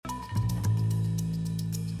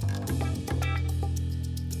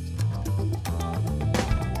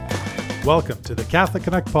Welcome to the Catholic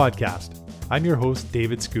Connect podcast. I'm your host,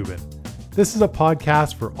 David Scubin. This is a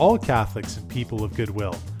podcast for all Catholics and people of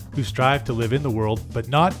goodwill who strive to live in the world but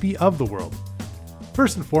not be of the world.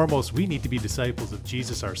 First and foremost, we need to be disciples of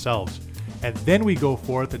Jesus ourselves, and then we go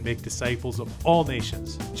forth and make disciples of all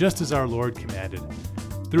nations, just as our Lord commanded.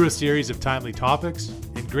 Through a series of timely topics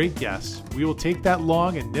and great guests, we will take that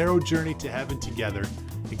long and narrow journey to heaven together,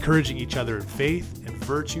 encouraging each other in faith and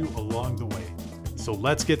virtue along the way. So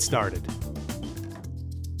let's get started.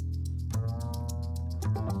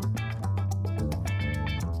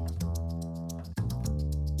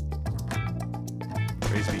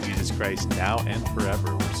 Praise be Jesus Christ, now and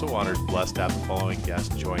forever. We're so honored and blessed to have the following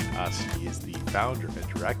guest join us. He is the founder and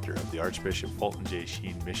director of the Archbishop Fulton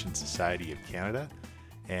Sheen Mission Society of Canada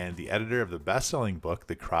and the editor of the best-selling book,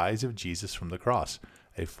 The Cries of Jesus from the Cross,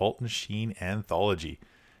 a Fulton Sheen anthology.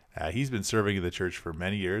 He's been serving in the church for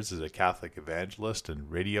many years as a Catholic evangelist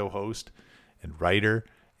and radio host and writer,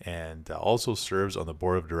 and also serves on the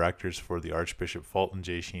board of directors for the Archbishop Fulton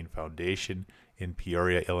Sheen Foundation in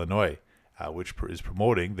Peoria, Illinois, which is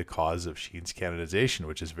promoting the cause of Sheen's canonization,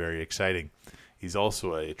 which is very exciting. He's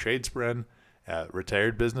also a tradesman,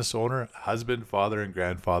 retired business owner, husband, father, and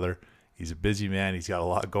grandfather. He's a busy man. He's got a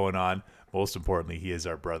lot going on. Most importantly, he is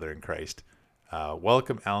our brother in Christ.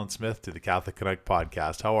 Welcome, Allan Smith, to the Catholic Connect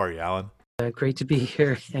podcast. How are you, Allan? Great to be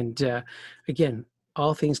here. And again,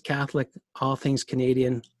 all things Catholic, all things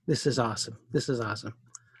Canadian. This is awesome.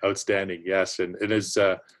 Outstanding, yes. And as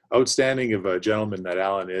outstanding of a gentleman that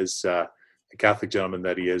Allan is, a Catholic gentleman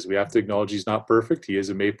that he is, we have to acknowledge he's not perfect. He is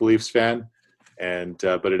a Maple Leafs fan, and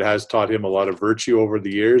but it has taught him a lot of virtue over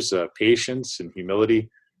the years, patience and humility,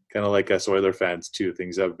 kind of like us Oiler fans too.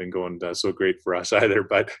 Things haven't been going so great for us either,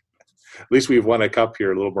 but at least we've won a cup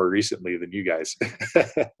here a little more recently than you guys.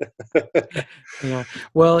 Yeah.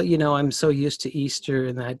 Well, I'm so used to Easter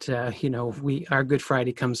and that, our Good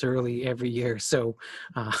Friday comes early every year. So,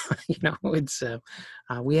 it's,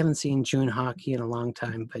 we haven't seen June hockey in a long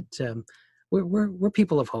time, but we're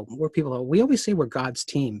people of hope. We always say we're God's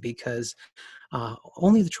team because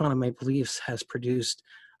only the Toronto Maple Leafs has produced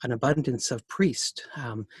an abundance of priests.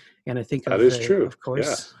 And I think that is true. Of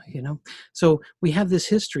course, so we have this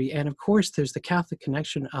history. And of course, there's the Catholic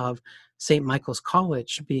connection of St. Michael's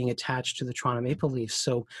College being attached to the Toronto Maple Leafs.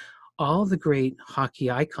 So all the great hockey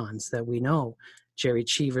icons that we know, Jerry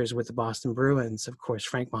Cheevers with the Boston Bruins, of course,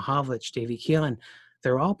 Frank Mahovlich, Davey Keelan,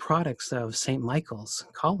 they're all products of St. Michael's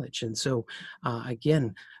College. And so,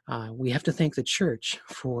 we have to thank the church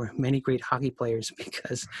for many great hockey players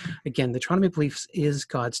because, again, the Toronto Maple Leafs is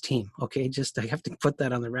God's team. Okay, I have to put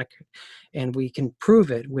that on the record. And we can prove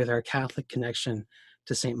it with our Catholic connection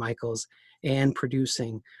to St. Michael's and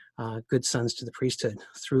producing good sons to the priesthood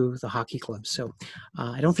through the hockey club. So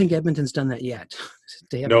I don't think Edmonton's done that yet.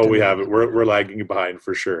 No, we haven't. We're lagging behind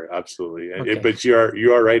for sure. Absolutely. Okay. But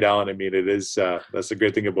you are right, Allan. I mean, it is, that's the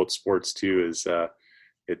great thing about sports too, is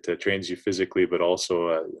it trains you physically, but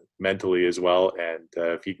also mentally as well. And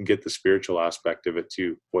if you can get the spiritual aspect of it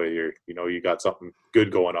too, boy, you got something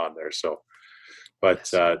good going on there. So, but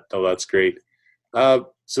yes. No, that's great.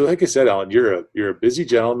 So like I said, Allan, you're a busy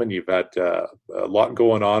gentleman. You've had a lot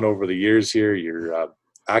going on over the years here. You're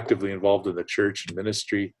actively involved in the church and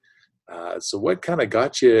ministry. So what kind of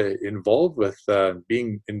got you involved with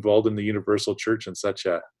being involved in the Universal Church in such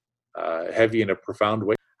a heavy and a profound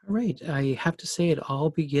way? Right. I have to say it all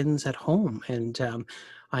begins at home. And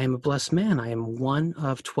I am a blessed man. I am one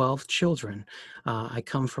of 12 children. I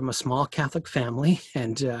come from a small Catholic family.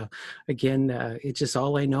 And it's just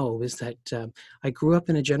all I know is that I grew up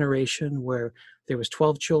in a generation where there was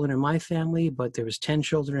 12 children in my family, but there was 10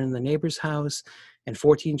 children in the neighbor's house and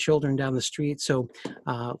 14 children down the street. So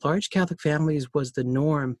large Catholic families was the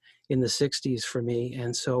norm in the 60s for me.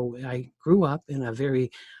 And so I grew up in a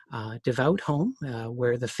very devout home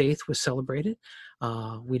where the faith was celebrated.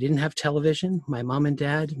 We didn't have television. My mom and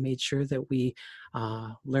dad made sure that we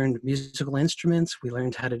learned musical instruments. We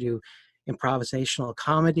learned how to do improvisational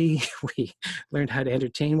comedy. We learned how to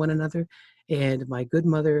entertain one another. And my good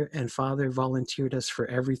mother and father volunteered us for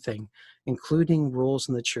everything, including roles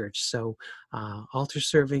in the church. So altar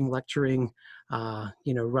serving, lecturing,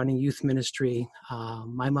 running youth ministry.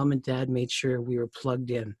 My mom and dad made sure we were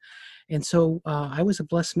plugged in. And so I was a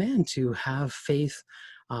blessed man to have faith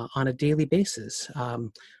on a daily basis.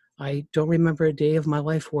 I don't remember a day of my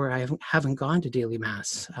life where I haven't gone to daily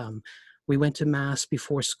mass. We went to mass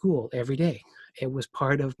before school every day. It was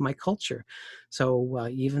part of my culture. So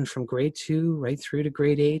even from grade 2 right through to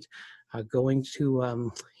grade 8, going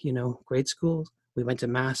to, grade school, we went to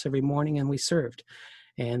mass every morning and we served.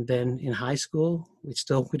 And then in high school, we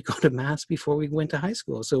still would go to mass before we went to high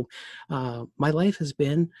school. So my life has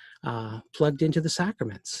been plugged into the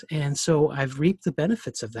sacraments. And so I've reaped the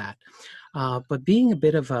benefits of that. But being a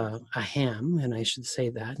bit of a ham, and I should say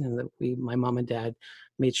that, and that my mom and dad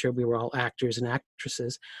made sure we were all actors and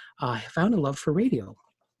actresses, I found a love for radio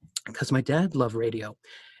because my dad loved radio.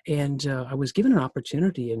 And I was given an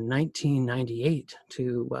opportunity in 1998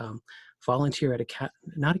 to volunteer at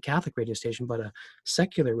not a Catholic radio station, but a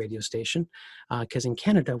secular radio station. Because in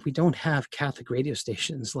Canada, we don't have Catholic radio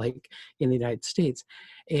stations like in the United States.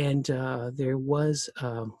 And there was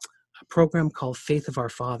a program called Faith of Our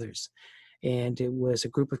Fathers. And it was a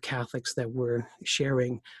group of Catholics that were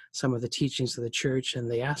sharing some of the teachings of the church. And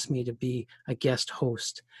they asked me to be a guest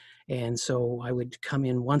host. And so I would come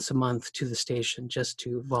in once a month to the station just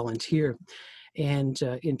to volunteer. And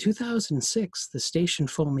in 2006, the station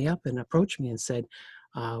phoned me up and approached me and said,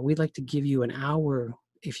 we'd like to give you an hour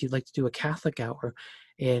if you'd like to do a Catholic hour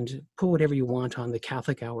and put whatever you want on the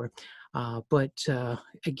Catholic hour. But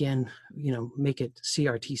again, make it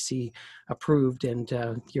CRTC approved and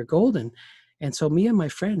you're golden. And so me and my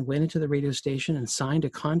friend went into the radio station and signed a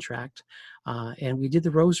contract and we did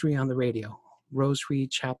the rosary on the radio. Rosary,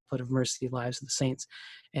 Chaplet of Mercy, Lives of the Saints.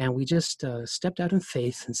 And we just stepped out in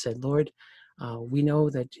faith and said, Lord, we know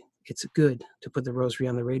that it's good to put the rosary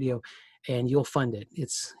on the radio and you'll fund it.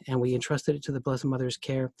 And we entrusted it to the Blessed Mother's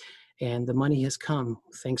care. And the money has come,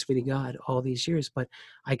 thanks be to God, all these years. But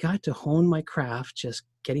I got to hone my craft, just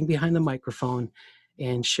getting behind the microphone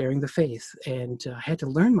and sharing the faith. And I had to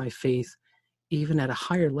learn my faith even at a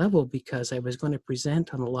higher level because I was going to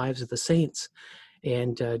present on the lives of the saints.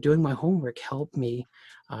 And doing my homework helped me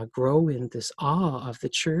grow in this awe of the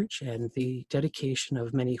church and the dedication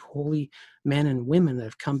of many holy men and women that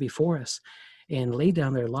have come before us and laid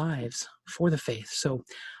down their lives for the faith. So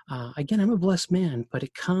again, I'm a blessed man, but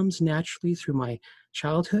it comes naturally through my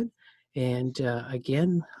childhood. And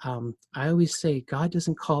again, I always say God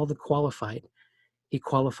doesn't call the qualified. He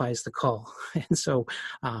qualifies the call. And so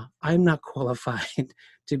I'm not qualified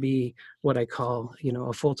to be what I call,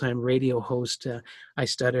 a full-time radio host. I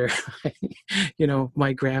stutter,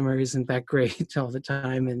 my grammar isn't that great all the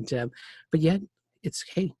time. And, but yet it's,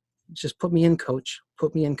 hey, just put me in, coach,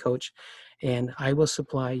 and I will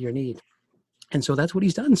supply your need. And so that's what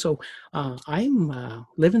he's done. So I'm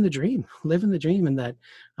living the dream in that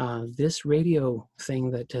this radio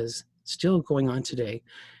thing that is still going on today.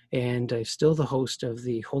 And I'm still the host of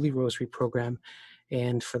the Holy Rosary program.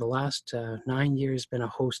 And for the last 9 years, been a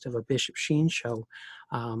host of a Bishop Sheen show.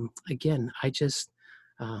 Again, I just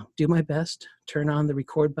do my best, turn on the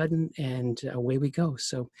record button, and away we go.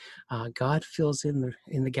 So God fills in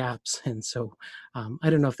the gaps. And so I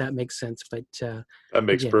don't know if that makes sense, but that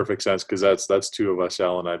makes perfect sense because that's two of us,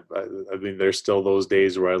 Allan. I mean, there's still those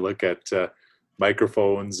days where I look at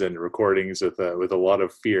microphones and recordings with a lot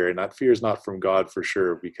of fear, and that fear is not from God for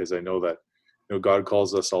sure, because I know that God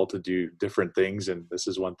calls us all to do different things, and this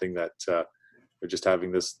is one thing that we're just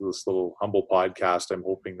having this little humble podcast. I'm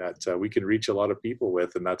hoping that we can reach a lot of people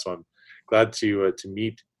with, and that's why I'm glad to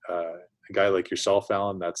meet a guy like yourself,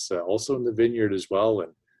 Allan. That's also in the vineyard as well,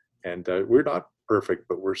 and we're not perfect,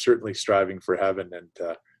 but we're certainly striving for heaven,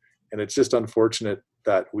 and it's just unfortunate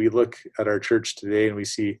that we look at our church today and we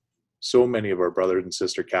see so many of our brothers and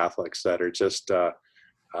sister Catholics that are just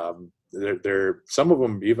they're some of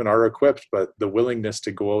them even are equipped, but the willingness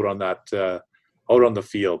to go out on that out on the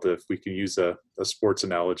field, if we can use a sports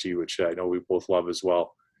analogy, which I know we both love as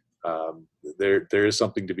well, there is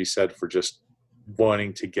something to be said for just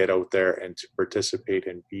wanting to get out there and to participate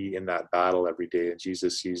and be in that battle every day. And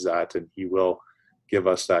Jesus sees that, and he will give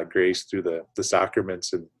us that grace through the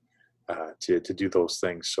sacraments and to do those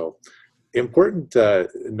things. So important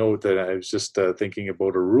note that I was just thinking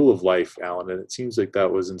about a rule of life, Allan, and it seems like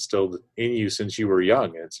that was instilled in you since you were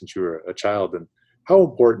young and since you were a child. And how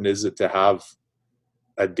important is it to have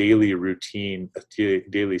a daily routine, a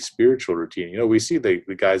daily spiritual routine? We see the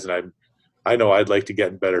guys, and I know I'd like to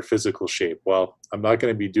get in better physical shape. Well, I'm not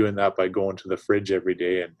going to be doing that by going to the fridge every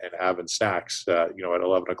day and having snacks, at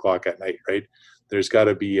 11 o'clock at night, right? There's got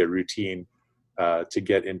to be a routine to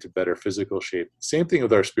get into better physical shape. Same thing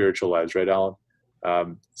with our spiritual lives, right, Allan?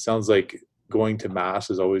 Sounds like going to Mass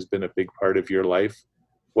has always been a big part of your life.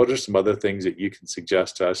 What are some other things that you can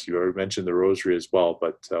suggest to us? You already mentioned the rosary as well,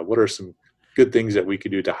 but what are some good things that we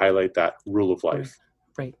could do to highlight that rule of life?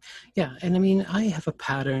 Right. Yeah. And I mean, I have a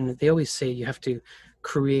pattern. They always say you have to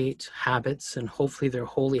create habits, and hopefully they're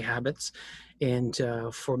holy habits. And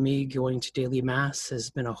for me, going to daily Mass has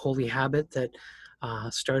been a holy habit that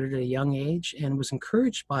started at a young age and was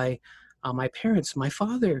encouraged by My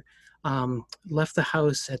father left the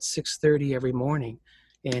house at 6:30 every morning,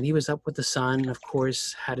 and he was up with the sun, of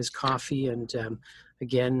course, had his coffee, and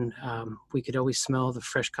we could always smell the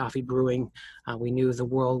fresh coffee brewing. We knew the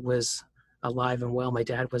world was alive and well. My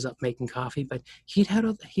dad was up making coffee, but he'd head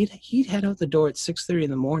out the door at 6:30 in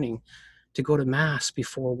the morning to go to mass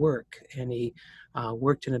before work, and he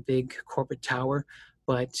worked in a big corporate tower,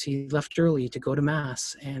 but he left early to go to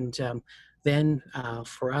mass. And then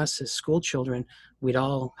for us as school children, we'd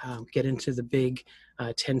all get into the big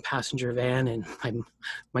 10-passenger van, and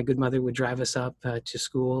my good mother would drive us up to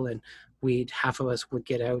school, and half of us would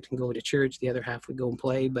get out and go to church, the other half would go and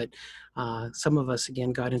play. But some of us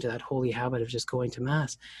again got into that holy habit of just going to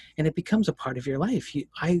mass, and it becomes a part of your life.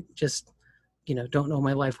 I just don't know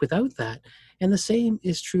my life without that. And the same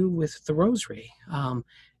is true with the rosary.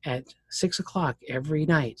 At 6 o'clock every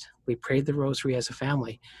night, we prayed the rosary as a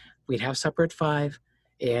family. We'd have supper at 5,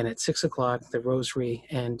 and at 6 o'clock, the rosary,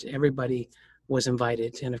 and everybody was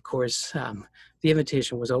invited. And of course, the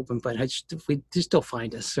invitation was open, but we still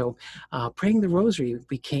find us. So praying the rosary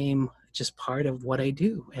became just part of what I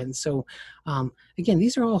do. And so, again,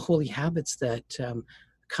 these are all holy habits that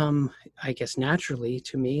come, I guess, naturally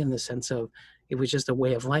to me, in the sense of it was just a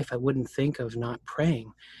way of life. I wouldn't think of not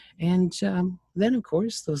praying. And then, of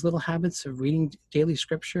course, those little habits of reading daily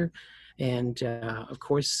scripture, and of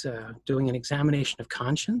course, doing an examination of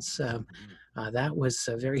conscience. That was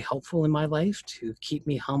very helpful in my life to keep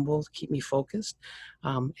me humble, keep me focused.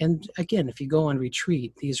 And again, if you go on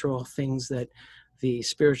retreat, these are all things that the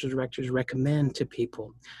spiritual directors recommend to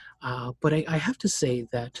people. But I have to say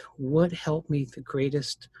that what helped me the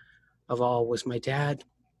greatest of all was my dad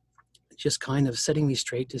just kind of setting me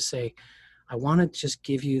straight to say, I want to just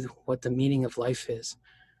give you what the meaning of life is.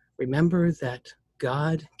 Remember that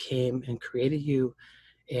God came and created you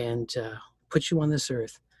and put you on this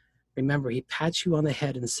earth. Remember, he pats you on the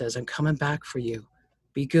head and says, I'm coming back for you.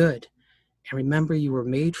 Be good. And remember, you were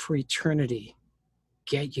made for eternity.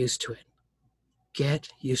 Get used to it. Get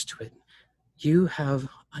used to it. You have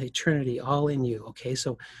eternity all in you, okay?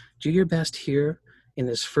 So do your best here in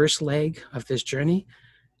this first leg of this journey,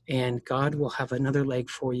 and God will have another leg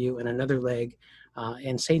for you and another leg.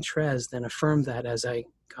 And St. Therese then affirmed that as I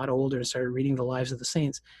got older and started reading the lives of the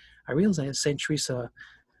saints. I realized that St. Teresa,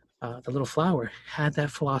 the little flower, had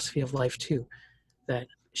that philosophy of life too, that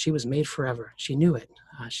she was made forever. She knew it.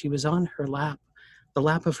 She was on her lap, the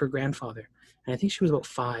lap of her grandfather. And I think she was about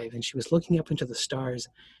 5, and she was looking up into the stars,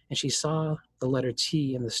 and she saw the letter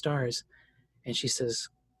T in the stars. And she says,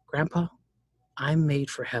 Grandpa, I'm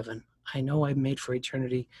made for heaven. I know I'm made for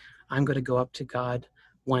eternity. I'm going to go up to God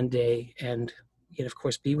one day and, of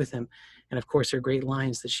course, be with him. And of course, her great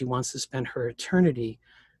lines that she wants to spend her eternity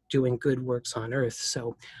doing good works on earth.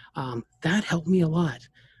 So that helped me a lot.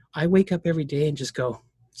 I wake up every day and just go,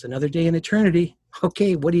 it's another day in eternity.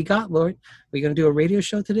 Okay, what do you got, Lord? We going to do a radio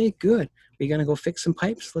show today? Good. We going to go fix some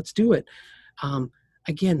pipes? Let's do it.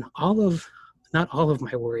 Again, not all of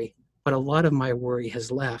my worry, but a lot of my worry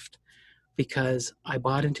has left because I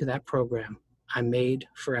bought into that program. I'm made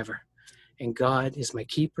forever. And God is my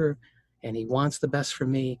keeper, and he wants the best for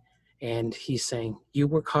me. And he's saying, you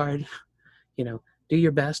work hard, do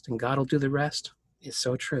your best, and God will do the rest. It's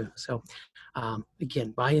so true. So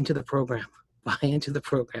again, buy into the program. Buy into the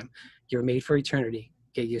program. You're made for eternity.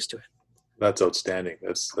 Get used to it. That's outstanding.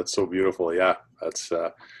 That's so beautiful. Yeah, that's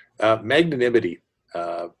magnanimity,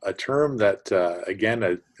 a term that,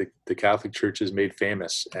 again, the Catholic Church has made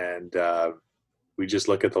famous. And we just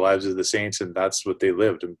look at the lives of the saints, and that's what they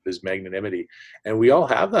lived, is magnanimity. And we all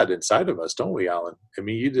have that inside of us, don't we, Allan? I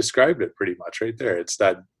mean, you described it pretty much right there. It's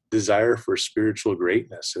that desire for spiritual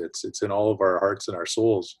greatness. It's in all of our hearts and our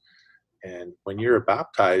souls. And when you're a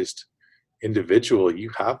baptized individual,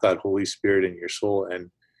 you have that Holy Spirit in your soul. And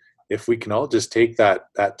if we can all just take that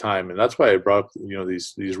time, and that's why I brought up,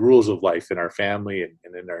 these rules of life in our family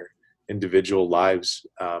and in our individual lives,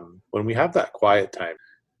 when we have that quiet time,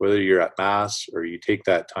 whether you're at Mass or you take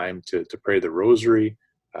that time to pray the rosary,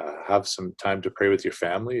 have some time to pray with your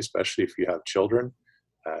family, especially if you have children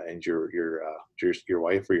and your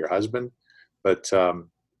wife or your husband. But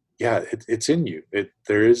it's in you.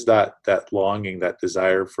 There is that longing, that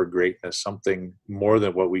desire for greatness, something more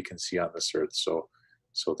than what we can see on this earth. So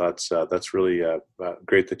that's really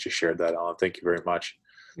great that you shared that, Allan. Thank you very much.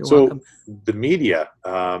 You're welcome. The media,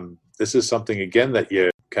 this is something, again, that you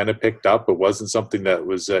kind of picked up. It wasn't something that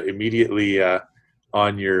was immediately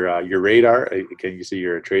on your radar. Again, you say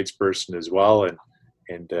you're a tradesperson as well,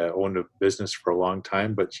 and owned a business for a long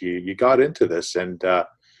time, but you got into this. And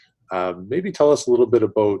maybe tell us a little bit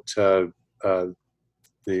about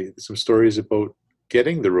some stories about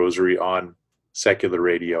getting the rosary on secular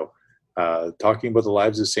radio, talking about the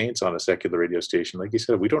lives of saints on a secular radio station. Like you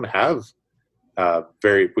said, we don't have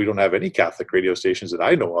any Catholic radio stations that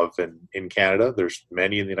I know of in Canada. There's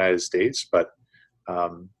many in the United States, but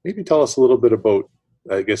maybe tell us a little bit about,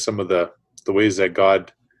 I guess, some of the ways that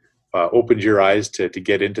God opened your eyes to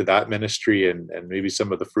get into that ministry, and maybe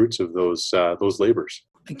some of the fruits of those labors.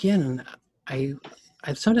 Again, I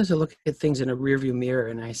sometimes I look at things in a rearview mirror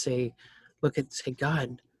and I say,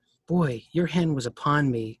 God, boy, your hand was upon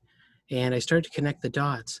me. And I started to connect the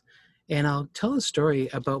dots. And I'll tell a story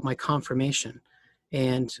about my confirmation.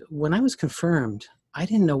 And when I was confirmed, I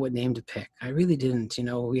didn't know what name to pick. I really didn't. You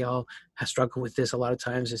know, we all have struggled with this a lot of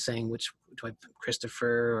times, is saying which do I put,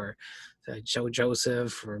 Christopher or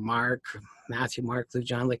Joseph or Mark, or Matthew, Mark, Luke,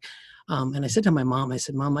 John. And I said to my mom, I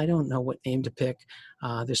said, Mom, I don't know what name to pick.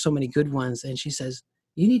 There's so many good ones. And she says,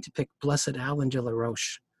 you need to pick Blessed Allan de la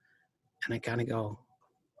Roche. And I kind of go,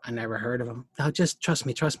 I never heard of him. Now, just trust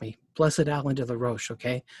me. Blessed Allan de la Roche,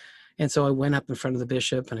 okay? And so I went up in front of the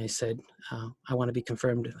bishop and I said, I want to be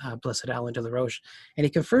confirmed Blessed Allan de la Roche. And he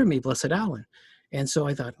confirmed me Blessed Allan. And so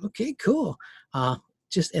I thought, okay, cool.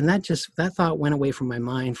 That thought went away from my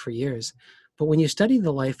mind for years. But when you study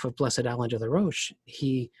the life of Blessed Allan de la Roche,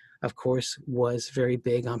 he, of course, was very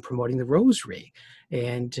big on promoting the rosary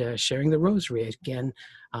and sharing the rosary. Again,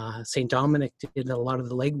 St. Dominic did a lot of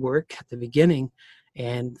the legwork at the beginning,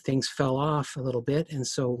 and things fell off a little bit. And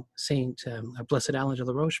so Blessed Allan de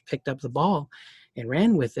la Roche picked up the ball and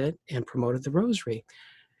ran with it and promoted the rosary.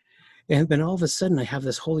 And then all of a sudden I have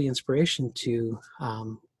this holy inspiration to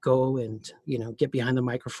go and, get behind the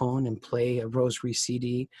microphone and play a rosary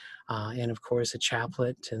CD, and of course a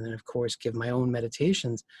chaplet, and then of course give my own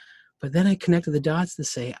meditations. But then I connected the dots to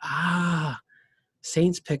say,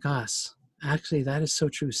 saints pick us. Actually, that is so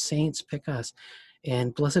true. Saints pick us.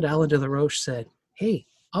 And Blessed Allan de la Roche said, hey,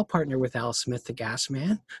 I'll partner with Al Smith, the gas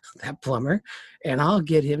man, that plumber, and I'll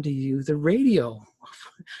get him to use the radio.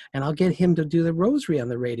 And I'll get him to do the rosary on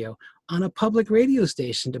the radio, on a public radio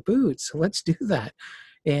station to boot. So let's do that.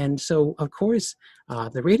 And so, of course,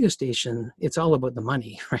 the radio station, it's all about the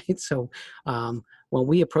money, right? So when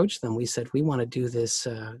we approached them, we said, we want to do this.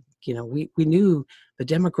 We knew the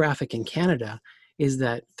demographic in Canada is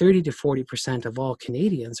that 30 to 40% of all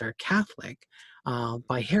Canadians are Catholic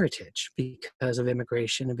by heritage because of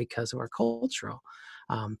immigration and because of our cultural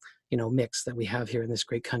mix that we have here in this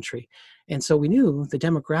great country. And so we knew the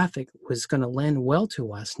demographic was going to lend well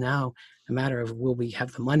to us. Now, a matter of will we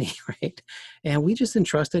have the money, right? And we just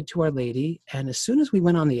entrusted to Our Lady. And as soon as we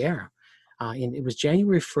went on the air, and it was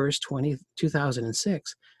January 1st,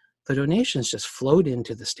 2006, the donations just flowed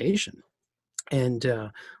into the station. And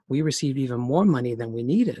we received even more money than we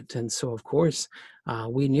needed. And so, of course,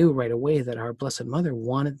 we knew right away that our Blessed Mother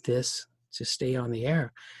wanted this to stay on the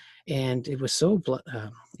air. And it was so,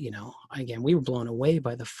 again, we were blown away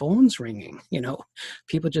by the phones ringing,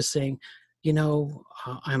 people just saying,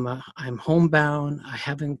 I'm homebound. I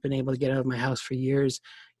haven't been able to get out of my house for years.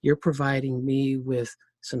 You're providing me with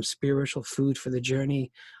some spiritual food for the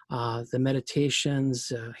journey, the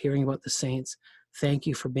meditations, hearing about the saints. Thank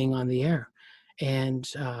you for being on the air. And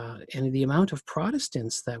the amount of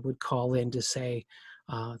Protestants that would call in to say,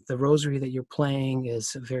 the rosary that you're playing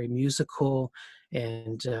is very musical.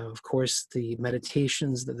 And of course, the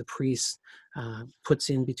meditations that the priest puts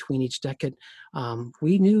in between each decade.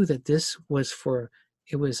 We knew that this was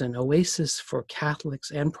it was an oasis for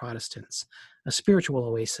Catholics and Protestants, a spiritual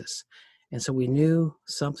oasis. And so we knew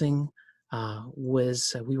something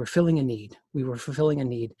we were filling a need. We were fulfilling a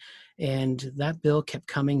need. And that bill kept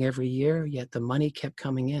coming every year, yet the money kept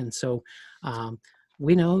coming in. So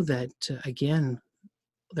we know that, again,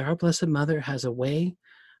 our Blessed Mother has a way.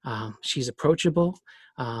 She's approachable.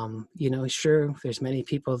 Sure, there's many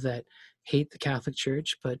people that hate the Catholic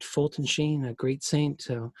Church, but Fulton Sheen, a great saint,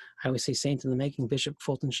 I always say saint in the making, Bishop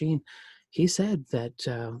Fulton Sheen, he said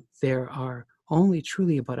that there are only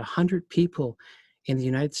truly about 100 people in the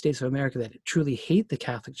United States of America that truly hate the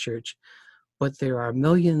Catholic Church, but there are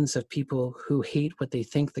millions of people who hate what they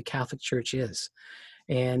think the Catholic Church is.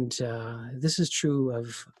 And this is true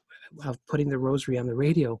of putting the rosary on the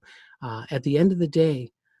radio. At the end of the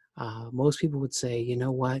day, most people would say, you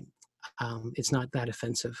know what, it's not that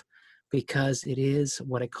offensive, because it is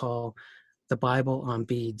what I call the Bible on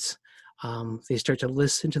beads. They start to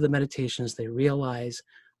listen to the meditations. They realize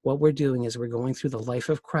what we're doing is we're going through the life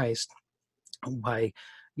of Christ by,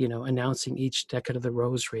 announcing each decade of the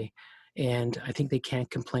rosary. And I think they can't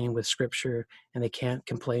complain with Scripture, and they can't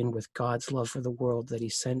complain with God's love for the world, that He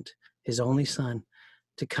sent His only Son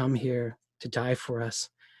to come here to die for us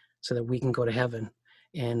so that we can go to heaven.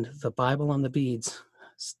 and the Bible on the beads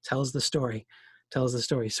tells the story. Tells the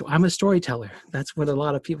story. So I'm a storyteller. That's what a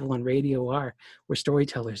lot of people on radio are. We're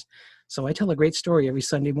storytellers. So I tell a great story every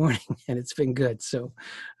Sunday morning, and it's been good. So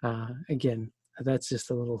again, that's just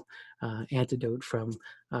a little antidote from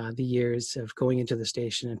the years of going into the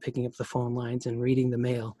station and picking up the phone lines and reading the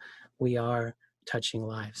mail. We are touching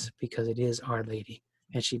lives because it is Our Lady,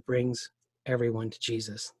 and she brings everyone to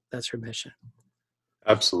Jesus. That's her mission.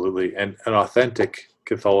 Absolutely. And an authentic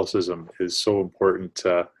Catholicism is so important.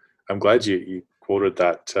 I'm glad you quoted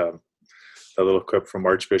that little clip from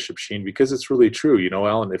Archbishop Sheen, because it's really true. You know,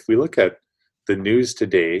 Allan, if we look at the news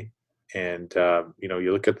today, and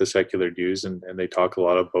you look at the secular news, and they talk a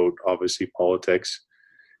lot about, obviously, politics,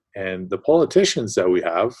 and the politicians that we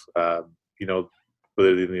have,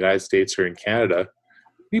 whether in the United States or in Canada,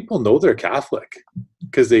 people know they're Catholic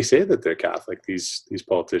because they say that they're Catholic. These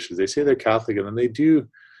politicians, they say they're Catholic, and then they do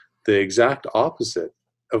the exact opposite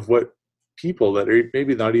of what people that are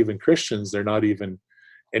maybe not even Christians, they're not even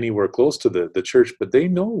anywhere close to the church, but they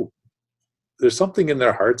know there's something in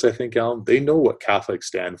their hearts. I think, Allan, they know what Catholics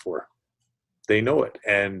stand for. They know it,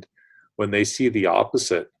 and when they see the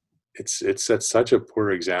opposite, it sets such a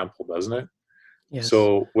poor example, doesn't it? Yes.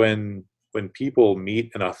 So when people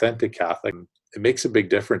meet an authentic Catholic, it makes a big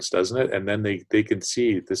difference, doesn't it? And then they can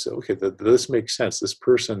see this. Okay, this makes sense. This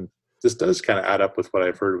person, this does kind of add up with what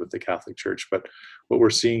I've heard with the Catholic Church. But what we're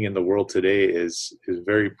seeing in the world today is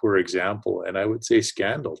very poor example, and I would say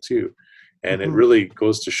scandal too. And it really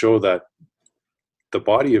goes to show that the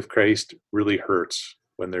body of Christ really hurts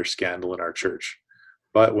when there's scandal in our church.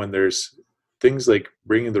 But when there's things like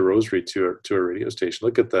bringing the rosary to a radio station,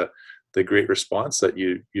 look at the great response that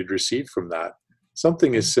you'd receive from that.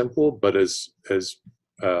 Something as simple but as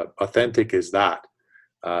authentic as that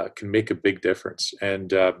can make a big difference.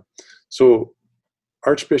 And so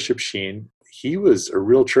Archbishop Sheen, he was a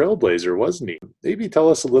real trailblazer, wasn't he? Maybe tell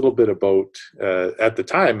us a little bit about at the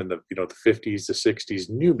time in the 50s, the 60s.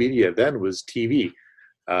 New media then was TV.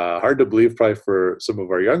 Hard to believe probably for some of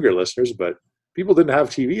our younger listeners, but people didn't have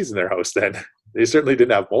TVs in their house then. They certainly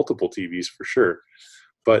didn't have multiple TVs for sure.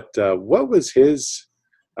 But what was his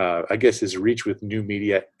reach with new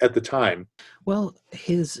media at the time? Well,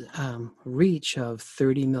 his reach of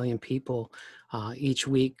 30 million people each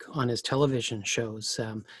week on his television shows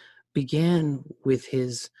began with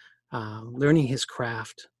his learning his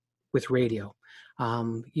craft with radio.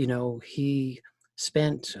 He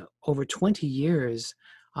spent over 20 years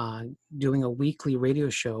doing a weekly radio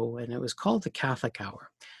show, and it was called the Catholic Hour.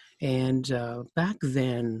 And back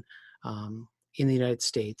then in the United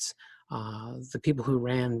States, the people who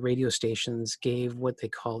ran radio stations gave what they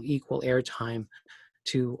call equal airtime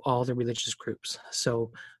to all the religious groups.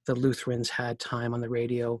 So the Lutherans had time on the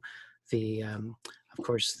radio. Of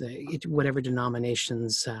course, whatever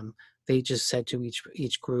denominations, they just said to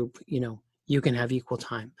each group, you can have equal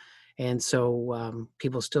time. And so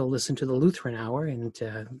people still listen to the Lutheran Hour, and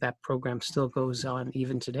that program still goes on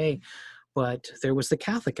even today. But there was the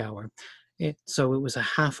Catholic Hour. So it was a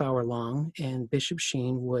half hour long, and Bishop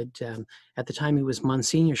Sheen would, at the time he was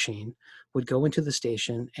Monsignor Sheen, would go into the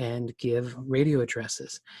station and give radio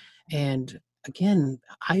addresses. And again,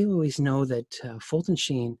 I always know that Fulton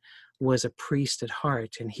Sheen was a priest at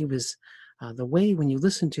heart, and he was, the way when you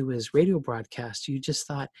listen to his radio broadcast, you just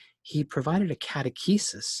thought he provided a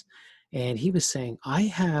catechesis. And he was saying, I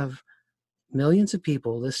have millions of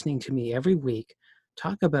people listening to me every week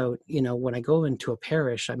talk about, when I go into a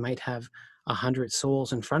parish, I might have 100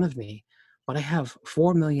 souls in front of me, but I have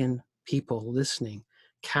 4 million people listening,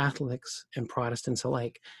 Catholics and Protestants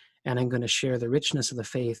alike, and I'm going to share the richness of the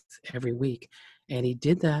faith every week. And he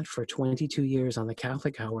did that for 22 years on the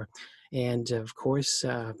Catholic Hour. And of course,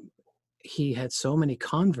 he had so many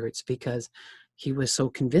converts because he was so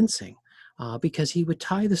convincing. Because he would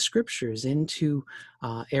tie the scriptures into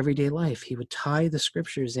everyday life. He would tie the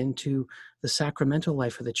scriptures into the sacramental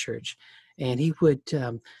life of the church. And he would,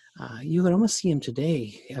 you would almost see him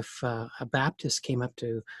today if a Baptist came up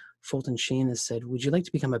to Fulton Sheen and said, would you like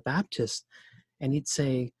to become a Baptist? And he'd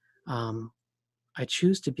say, I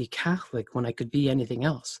choose to be Catholic when I could be anything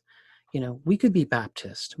else. We could be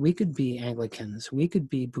Baptist, we could be Anglicans, we could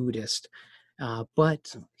be Buddhist,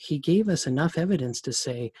 but he gave us enough evidence to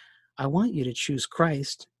say, I want you to choose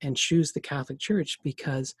Christ and choose the Catholic Church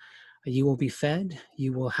because you will be fed,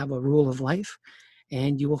 you will have a rule of life,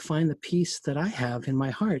 and you will find the peace that I have in my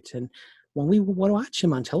heart. And when we would watch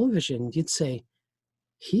him on television, you'd say,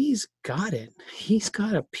 he's got it. He's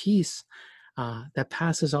got a peace that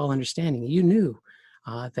passes all understanding. You knew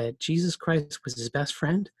that Jesus Christ was his best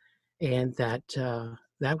friend, and that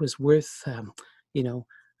that was worth,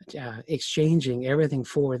 exchanging everything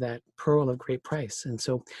for that pearl of great price. And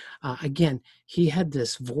so, again, he had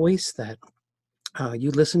this voice that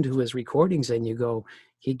you listen to his recordings and you go,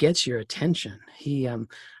 he gets your attention.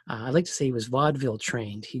 I like to say he was vaudeville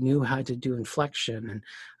trained. He knew how to do inflection. And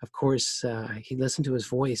of course, he listened to his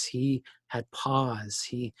voice. He had pause.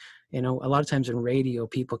 A lot of times in radio,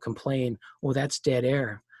 people complain, oh, that's dead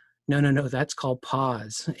air. No, that's called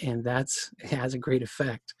pause. And it has a great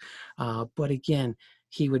effect. But again,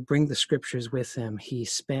 he would bring the scriptures with him. He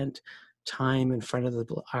spent time in front of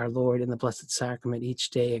our Lord in the Blessed Sacrament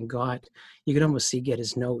each day, and God, you could almost get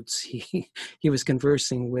his notes. He was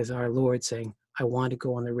conversing with our Lord, saying, "I want to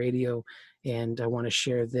go on the radio, and I want to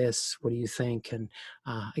share this. What do you think?" And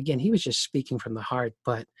again, he was just speaking from the heart,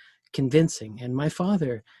 but convincing. And my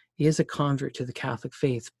father is a convert to the Catholic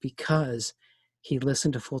faith because he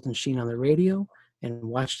listened to Fulton Sheen on the radio and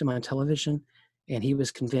watched him on television, and he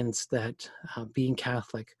was convinced that being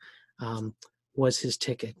Catholic was his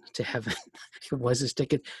ticket to heaven. It was his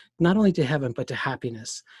ticket not only to heaven, but to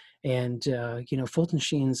happiness. And, Fulton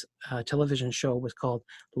Sheen's television show was called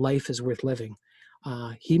Life is Worth Living.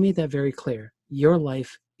 He made that very clear. Your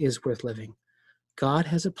life is worth living. God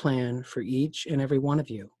has a plan for each and every one of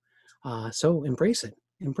you. So embrace it.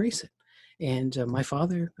 Embrace it. And my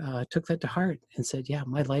father took that to heart and said, yeah,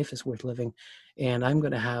 my life is worth living. And I'm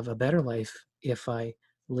going to have a better life if I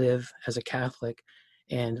live as a Catholic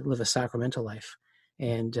and live a sacramental life.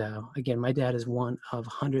 And again, my dad is one of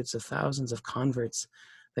hundreds of thousands of converts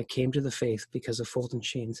that came to the faith because of Fulton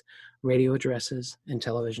Sheen's radio addresses and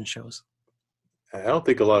television shows. I don't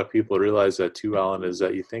think a lot of people realize that too, Allan, is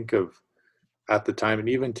that you think of at the time and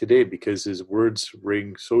even today, because his words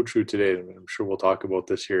ring so true today, and I'm sure we'll talk about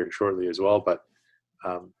this here shortly as well, but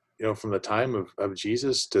from the time of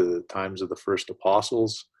Jesus to the times of the first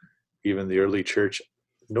apostles, even the early church,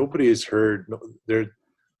 nobody has heard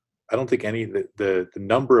I don't think the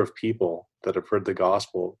number of people that have heard the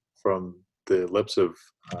gospel from the lips of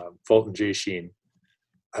Fulton J. Sheen,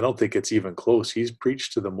 I don't think it's even close. He's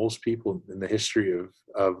preached to the most people in the history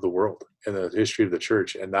of the world, in the history of the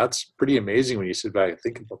church. And that's pretty amazing when you sit back and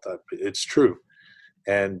think about that. It's true.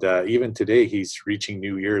 And even today, he's reaching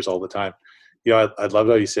new ears all the time. I love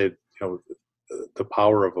how you said, the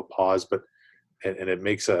power of a pause, but and it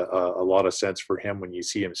makes a lot of sense for him when you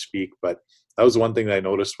see him speak. But that was one thing that I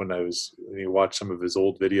noticed when you watch some of his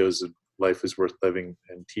old videos of Life is Worth Living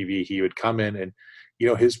and TV. He would come in and,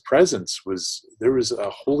 his presence there was a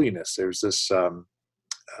holiness. There's this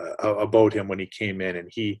about him when he came in, and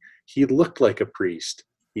he looked like a priest.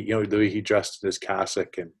 The way he dressed in his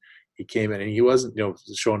cassock, and he came in and he wasn't,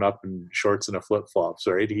 showing up in shorts and a flip flops,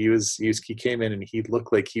 right? He came in and he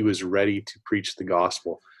looked like he was ready to preach the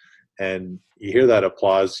gospel. And you hear that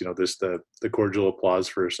applause, there's the cordial applause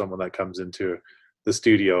for someone that comes into the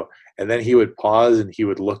studio. And then he would pause and he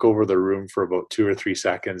would look over the room for about 2 or 3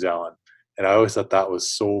 seconds, Allan. And I always thought that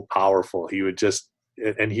was so powerful. He would just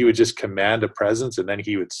command a presence, and then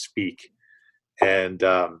he would speak. And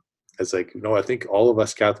it's like, I think all of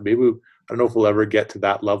us Catholic, maybe, I don't know if we'll ever get to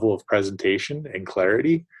that level of presentation and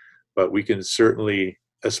clarity, but we can certainly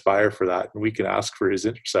aspire for that. And we can ask for his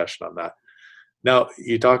intercession on that. Now,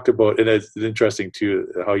 you talked about, and it's interesting too,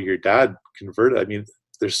 how your dad converted. I mean,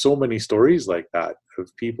 there's so many stories like that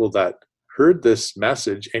of people that heard this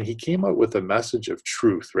message, and he came out with a message of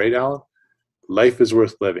truth, right, Allan? Life is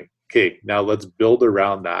worth living. Okay, now let's build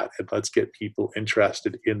around that, and let's get people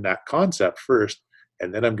interested in that concept first,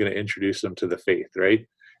 and then I'm going to introduce them to the faith, right?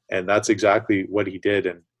 And that's exactly what he did.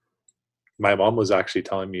 And my mom was actually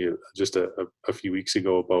telling me just a few weeks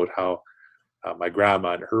ago about how my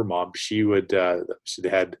grandma and her mom, she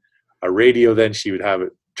had a radio then. She would have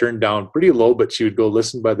it turned down pretty low, but she would go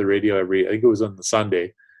listen by the radio I think it was on the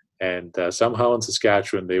Sunday. And somehow in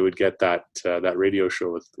Saskatchewan, they would get that radio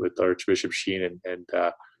show with Archbishop Sheen. And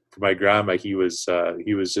for my grandma, he was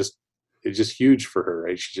just huge for her,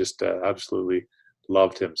 right? She just absolutely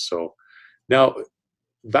loved him. So now,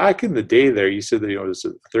 back in the day there, you said that, it was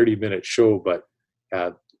a 30-minute show, but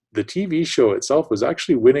the TV show itself was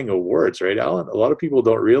actually winning awards, right, Allan? A lot of people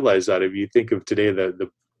don't realize that. If you think of today, the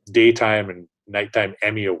daytime and nighttime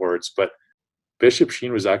Emmy awards, but Bishop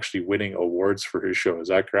Sheen was actually winning awards for his show. Is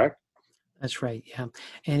that correct? That's right, yeah.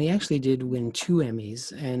 And he actually did win 2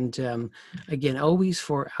 Emmys. And again, always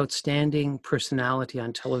for outstanding personality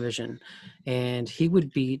on television. And he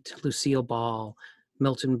would beat Lucille Ball,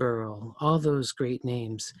 Milton Berle, all those great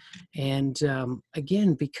names. And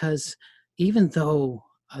again, because even though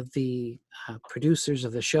the producers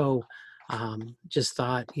of the show just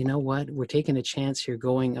thought, you know what, we're taking a chance here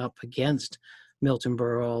going up against Milton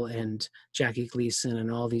Berle and Jackie Gleason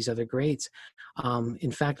and all these other greats.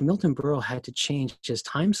 In fact, Milton Berle had to change his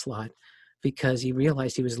time slot because he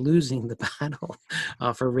realized he was losing the battle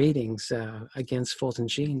for ratings against Fulton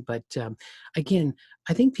Sheen. But again,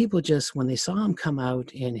 I think people just, when they saw him come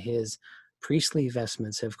out in his priestly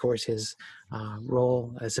vestments, of course, his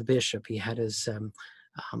role as a bishop, he had his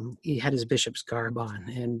bishop's garb on,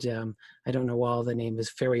 and I don't know all the name, his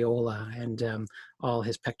ferriola and all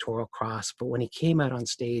his pectoral cross. But when he came out on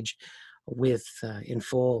stage with in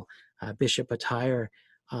full bishop attire,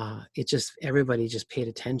 everybody just paid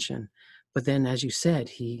attention. But then, as you said,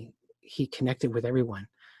 he connected with everyone.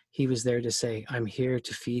 He was there to say, I'm here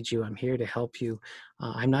to feed you. I'm here to help you.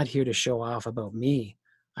 I'm not here to show off about me.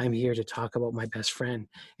 I'm here to talk about my best friend.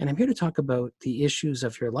 And I'm here to talk about the issues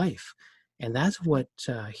of your life. And that's what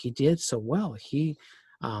he did so well. He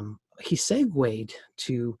segued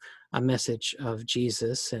to a message of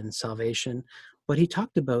Jesus and salvation, but he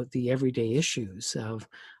talked about the everyday issues of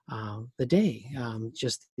the day,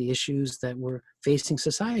 just the issues that were facing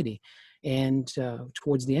society. And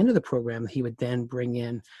towards the end of the program, he would then bring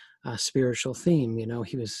in a spiritual theme.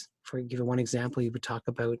 He was, for giving one example, he would talk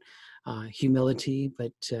about humility,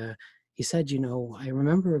 but he said, I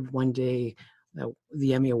remember one day,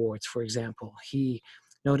 the Emmy Awards, for example, he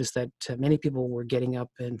noticed that many people were getting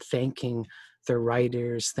up and thanking their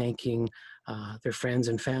writers, thanking their friends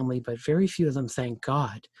and family, but very few of them thanked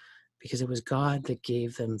God, because it was God that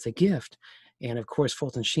gave them the gift. And of course,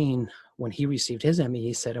 Fulton Sheen, when he received his Emmy,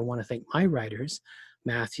 he said, I want to thank my writers,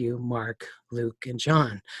 Matthew, Mark, Luke, and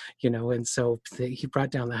John, and so he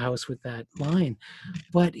brought down the house with that line.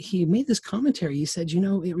 But he made this commentary. He said,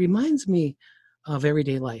 it reminds me of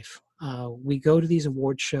everyday life. We go to these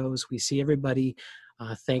award shows, we see everybody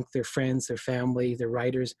thank their friends, their family, their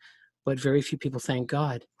writers, but very few people thank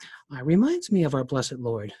God. It reminds me of our blessed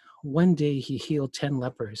Lord. One day he healed 10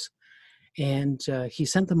 lepers, and he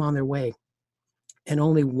sent them on their way, and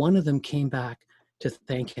only one of them came back to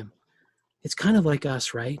thank him. It's kind of like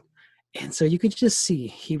us, right? And so you could just see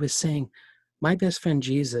he was saying, my best friend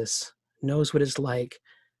Jesus knows what it's like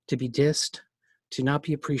to be dissed, to not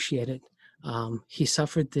be appreciated. He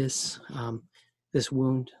suffered this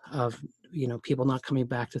wound of people not coming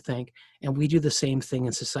back to thank, and we do the same thing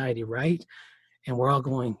in society, right? And we're all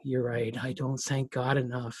going, you're right, I don't thank God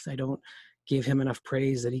enough. I don't give him enough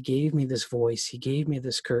praise that he gave me this voice, he gave me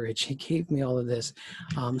this courage, he gave me all of this.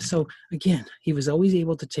 So again, he was always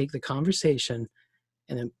able to take the conversation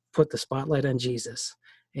and then put the spotlight on Jesus.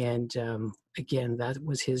 And again, that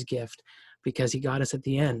was his gift, because he got us at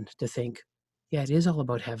the end to think, yeah, it is all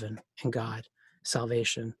about heaven and God,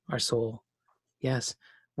 salvation, our soul. Yes,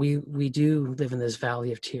 we do live in this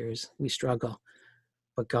valley of tears. We struggle,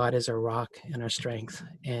 but God is our rock and our strength.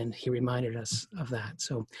 And he reminded us of that.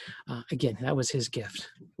 So again, that was his gift,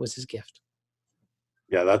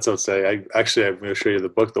 Yeah, that's outstanding. I'm going to show you the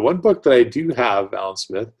book. The one book that I do have, Allan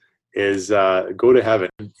Smith, is Go to Heaven.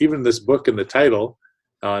 Even this book in the title,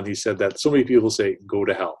 he said that so many people say, go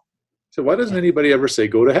to hell. So why doesn't anybody ever say,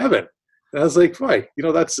 go to heaven? And I was like, why?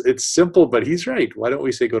 It's simple, but he's right. Why don't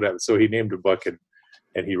we say go to heaven? So he named a book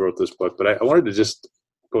and he wrote this book. But I wanted to just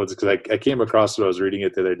go, because I came across it. I was reading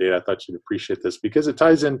it the other day. I thought you'd appreciate this, because it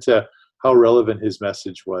ties into how relevant his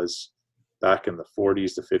message was back in the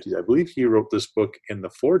 40s, the 50s. I believe he wrote this book in the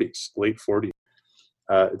 40s, late 40s.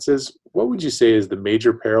 It says, what would you say is the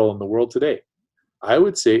major peril in the world today? I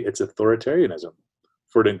would say it's authoritarianism,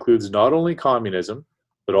 for it includes not only communism,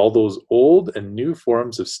 but all those old and new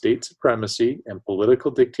forms of state supremacy and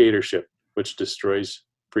political dictatorship, which destroys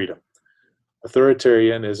freedom.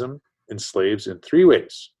 Authoritarianism enslaves in three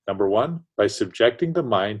ways. Number one, by subjecting the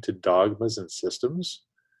mind to dogmas and systems.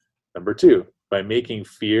 Number two, by making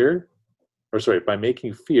fear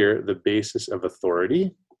the basis of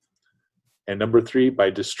authority. And number three,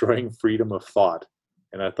 by destroying freedom of thought.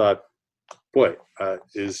 And I thought, boy,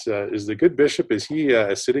 is the good bishop, is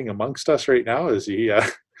he sitting amongst us right now? Is he?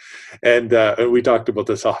 And we talked about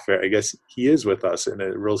this off air. I guess he is with us in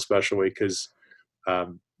a real special way, because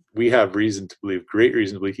we have great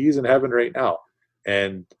reason to believe he's in heaven right now.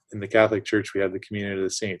 And in the Catholic Church, we have the community of the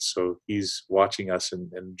saints. So he's watching us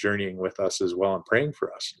and journeying with us as well and praying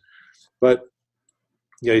for us. But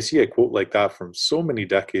yeah, you see a quote like that from so many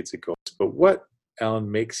decades ago. But what,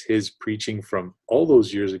 Allan, makes his preaching from all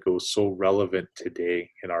those years ago so relevant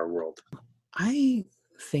today in our world? I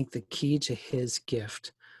think the key to his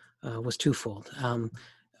gift was twofold. The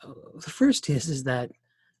first is that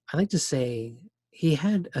I like to say he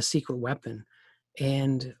had a secret weapon,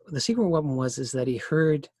 and the secret weapon is that he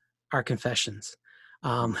heard our confessions.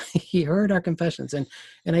 He heard our confessions, and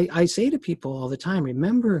I say to people all the time,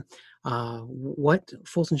 remember What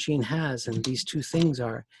Fulton Sheen has, and these two things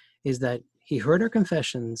is that he heard our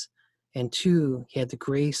confessions, and two, he had the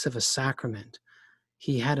grace of a sacrament.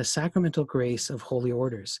 He had a sacramental grace of holy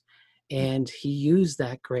orders, and he used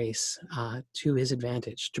that grace to his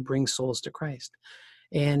advantage to bring souls to Christ.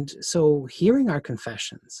 And so, hearing our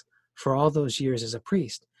confessions for all those years as a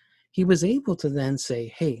priest, he was able to then say,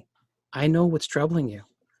 "Hey, I know what's troubling you.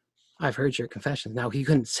 I've heard your confessions." Now, he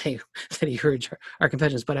couldn't say that he heard our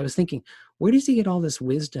confessions, but I was thinking, where does he get all this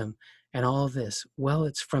wisdom and all of this? Well,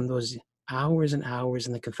 it's from those hours and hours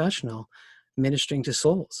in the confessional ministering to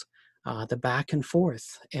souls, the back and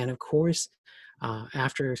forth. And of course,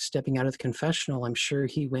 after stepping out of the confessional, I'm sure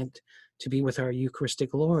he went to be with our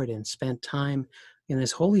Eucharistic Lord and spent time in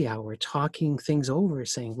his holy hour talking things over,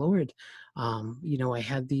 saying, "Lord, I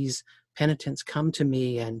had these penitents come to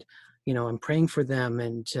me, and I'm praying for them,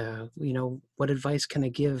 and what advice can I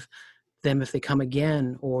give them if they come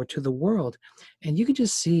again, or to the world?" And you could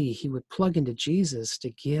just see he would plug into Jesus to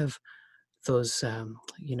give those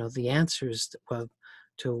the answers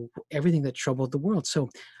to everything that troubled the world. So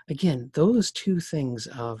again, those two things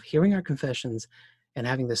of hearing our confessions and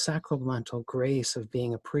having the sacramental grace of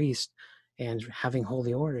being a priest and having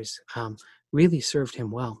holy orders really served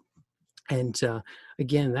him well. And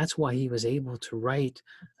again, that's why he was able to write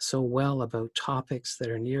so well about topics that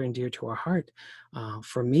are near and dear to our heart.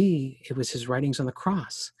 For me, it was his writings on the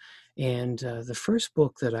cross. And the first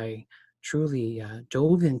book that I truly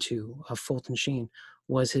dove into of Fulton Sheen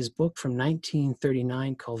was his book from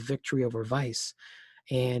 1939 called Victory Over Vice.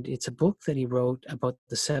 And it's a book that he wrote about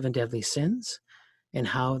the seven deadly sins and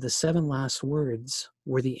how the seven last words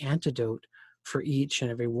were the antidote for each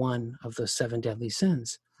and every one of those seven deadly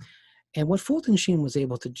sins. And what Fulton Sheen was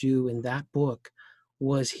able to do in that book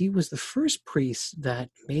was he was the first priest that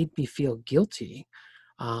made me feel guilty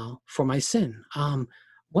for my sin.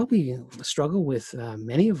 What we struggle with,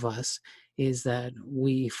 many of us, is that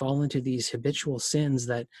we fall into these habitual sins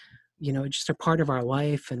that, just are part of our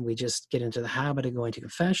life, and we just get into the habit of going to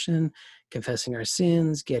confession, confessing our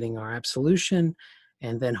sins, getting our absolution,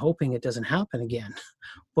 and then hoping it doesn't happen again.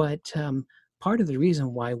 But part of the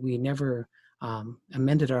reason why we never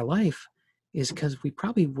amended our life is because we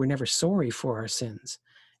probably were never sorry for our sins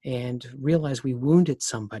and realized we wounded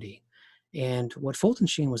somebody. And what Fulton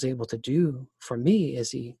Sheen was able to do for me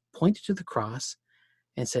is he pointed to the cross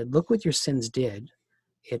and said, "Look what your sins did.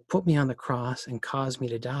 It put me on the cross and caused me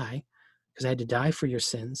to die because I had to die for your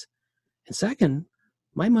sins. And second,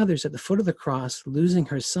 my mother's at the foot of the cross losing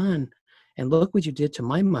her son. And look what you did to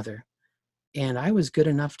my mother. And I was good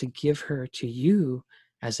enough to give her to you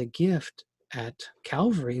as a gift at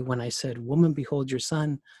Calvary when I said, 'Woman, behold your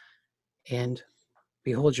son, and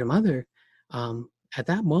behold your mother.'" At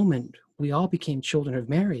that moment, we all became children of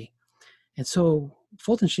Mary. And so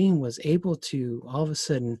Fulton Sheen was able to all of a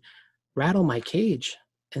sudden rattle my cage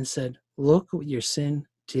and said, "Look what your sin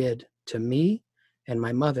did to me and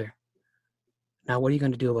my mother. Now, what are you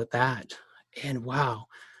going to do about that?" And wow,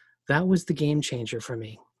 that was the game changer for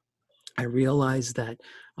me. I realized that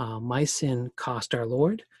my sin cost our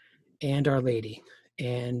Lord and Our Lady.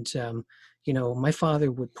 And, my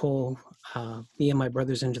father would pull me and my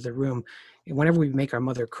brothers into the room. And whenever we make our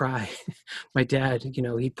mother cry, my dad,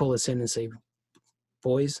 he'd pull us in and say,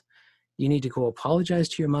 "Boys, you need to go apologize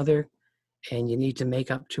to your mother, and you need to make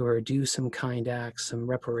up to her, do some kind acts, some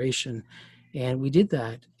reparation." And we did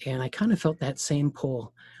that. And I kind of felt that same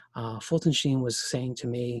pull. Fulton Sheen was saying to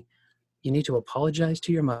me, "You need to apologize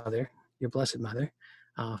to your mother, your blessed mother,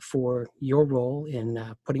 for your role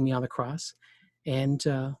in putting me on the cross, and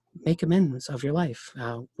make amends of your life.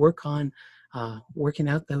 Work on working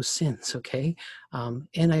out those sins, okay?"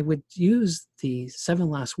 And I would use the seven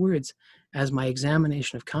last words as my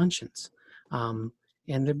examination of conscience. And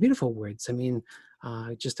they're beautiful words. I mean,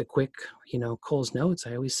 just a quick, Cole's notes.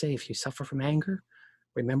 I always say, if you suffer from anger,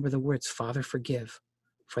 remember the words, "Father, forgive,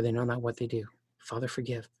 for they know not what they do." Father,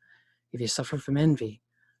 forgive. If you suffer from envy,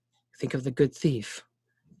 think of the good thief.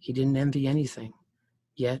 He didn't envy anything.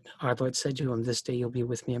 Yet our Lord said to him, "This day you'll be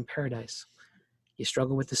with me in paradise." You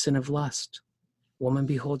struggle with the sin of lust. Woman,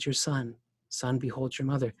 behold your son. Son, behold your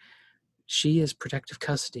mother. She is protective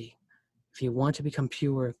custody. If you want to become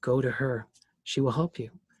pure, go to her. She will help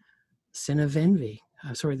you. Sin of envy.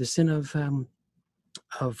 The sin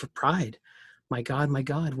of pride. My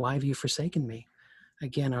God, why have you forsaken me?"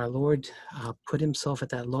 Again, our Lord put himself at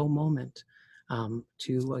that low moment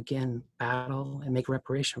to, again, battle and make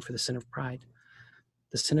reparation for the sin of pride.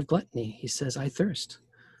 The sin of gluttony. He says, "I thirst."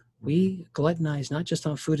 We gluttonize not just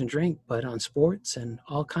on food and drink, but on sports and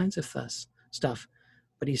all kinds of stuff.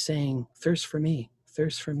 But he's saying, thirst for me,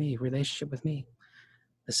 relationship with me.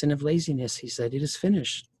 The sin of laziness, he said, it is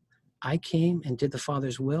finished. I came and did the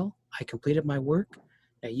Father's will. I completed my work.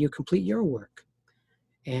 Now you complete your work.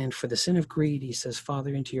 And for the sin of greed, he says,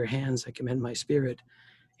 Father, into your hands I commend my spirit.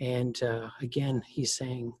 And again, he's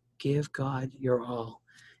saying, give God your all.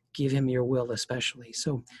 Give him your will especially.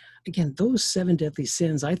 So again, those 7 deadly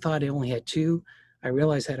sins, I thought I only had 2. I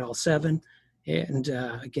realized I had all 7. And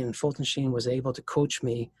again, Fulton Sheen was able to coach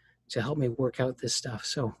me to help me work out this stuff.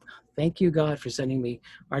 So thank you, God, for sending me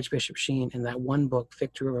Archbishop Sheen and that one book,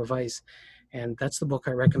 Victory Over Vice. And that's the book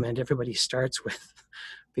I recommend everybody starts with,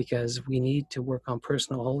 because we need to work on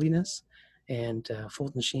personal holiness. And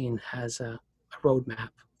Fulton Sheen has a roadmap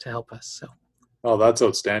to help us. So. Oh, that's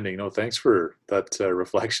outstanding. No, thanks for that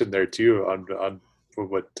reflection there too on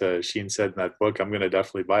what Sheen said in that book. I'm going to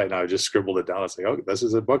definitely buy it now. I just scribbled it down. I was like, oh, this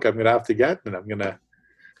is a book I'm going to have to get, and I'm going to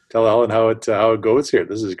tell Allan how it goes here.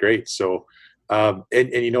 This is great. So, and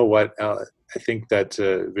you know what? I think that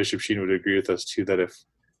Bishop Sheen would agree with us too, that if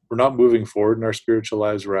we're not moving forward in our spiritual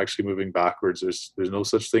lives, we're actually moving backwards. There's no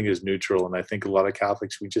such thing as neutral, and I think a lot of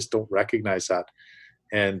Catholics, we just don't recognize that.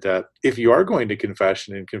 And if you are going to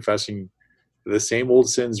confession and confessing the same old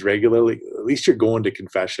sins regularly, at least you're going to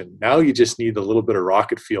confession. Now you just need a little bit of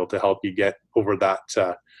rocket fuel to help you get over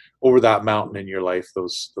that mountain in your life,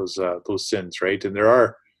 those sins, right? And there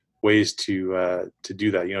are ways to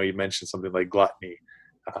do that. You know, you mentioned something like gluttony.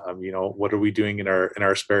 You know, what are we doing in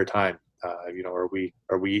our spare time? You know, are we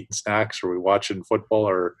eating snacks? Are we watching football?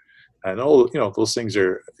 Or I know, you know, those things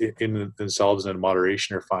are in themselves and in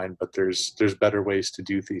moderation are fine, but there's better ways to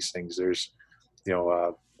do these things. There's, you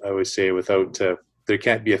know, I always say there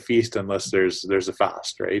can't be a feast unless there's a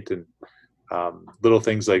fast, right? And little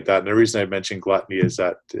things like that. And the reason I mentioned gluttony is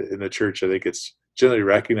that in the church, I think it's generally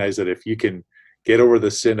recognized that if you can get over the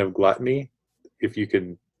sin of gluttony, if you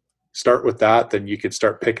can start with that, then you can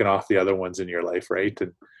start picking off the other ones in your life, right?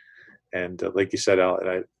 And like you said, Allan,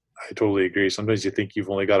 I totally agree. Sometimes you think you've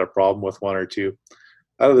only got a problem with 1 or 2.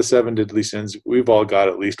 Out of the 7 deadly sins, we've all got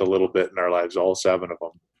at least a little bit in our lives, all 7 of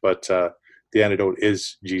them. But the antidote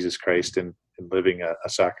is Jesus Christ and living a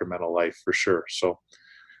sacramental life for sure. So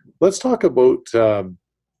let's talk about a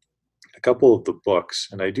couple of the books.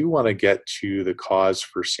 And I do want to get to the cause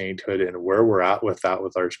for sainthood and where we're at with that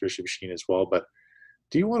with Archbishop Sheen as well. But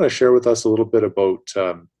do you want to share with us a little bit about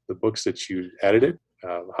the books that you edited,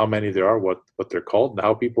 how many there are, what they're called, and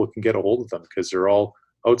how people can get a hold of them? Because they're all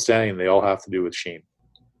outstanding. They all have to do with Sheen.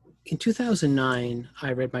 In 2009,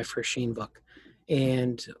 I read my first Sheen book.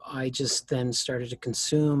 And I just then started to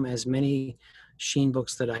consume as many Sheen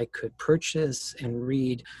books that I could purchase and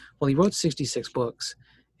read. Well, he wrote 66 books,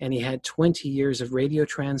 and he had 20 years of radio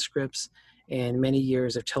transcripts and many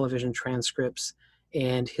years of television transcripts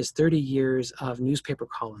and his 30 years of newspaper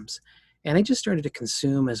columns. And I just started to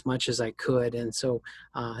consume as much as I could. And so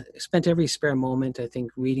I spent every spare moment, I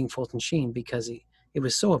think, reading Fulton Sheen because it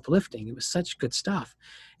was so uplifting. It was such good stuff.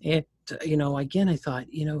 And, you know, again, I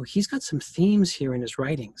thought, you know, he's got some themes here in his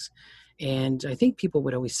writings. And I think people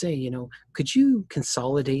would always say, you know, could you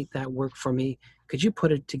consolidate that work for me? Could you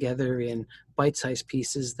put it together in bite-sized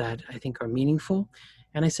pieces that I think are meaningful?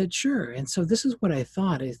 And I said, sure. And so this is what I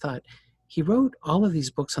thought. I thought he wrote all of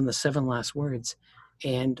these books on the 7 last words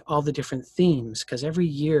and all the different themes, because every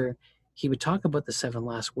year he would talk about the 7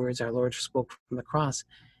 last words our Lord spoke from the cross,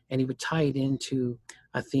 and he would tie it into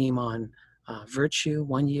a theme on virtue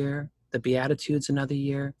one year, the Beatitudes another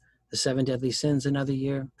year, the 7 deadly sins another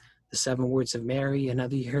year, the 7 words of Mary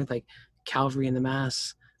another year, like Calvary in the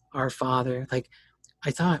Mass, Our Father. Like,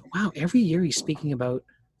 I thought, wow, every year he's speaking about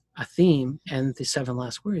a theme and the 7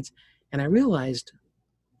 last words. And I realized,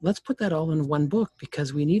 let's put that all in one book,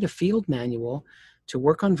 because we need a field manual to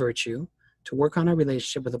work on virtue, to work on our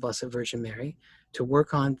relationship with the Blessed Virgin Mary, to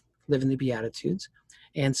work on living the Beatitudes.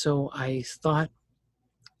 And so I thought,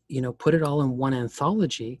 you know, put it all in one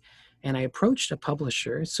anthology. And I approached a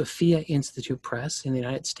publisher, Sophia Institute Press in the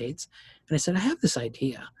United States. And I said, I have this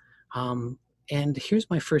idea. And here's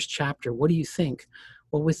my first chapter. What do you think?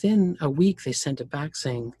 Well, within a week, they sent it back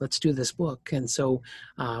saying, let's do this book. And so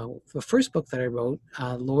the first book that I wrote,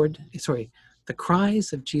 The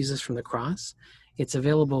Cries of Jesus from the Cross. It's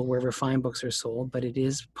available wherever fine books are sold, but it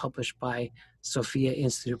is published by Sophia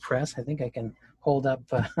Institute Press. I think I can hold up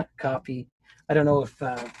a copy. I don't know if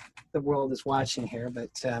the world is watching here, but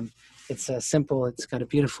it's simple. It's got a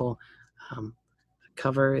beautiful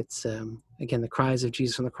cover. It's, again, The Cries of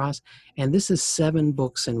Jesus from the Cross. And this is 7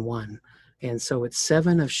 books in one. And so it's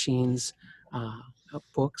 7 of Sheen's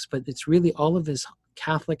books, but it's really all of his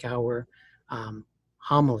Catholic Hour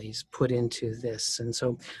homilies put into this. And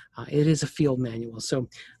so it is a field manual. So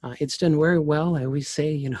it's done very well. I always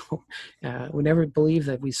say, we never believed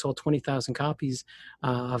that we sold 20,000 copies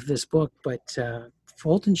of this book, but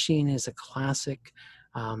Fulton Sheen is a classic.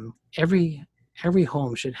 Every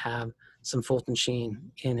home should have some Fulton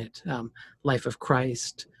Sheen in it. Life of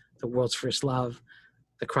Christ, The World's First Love,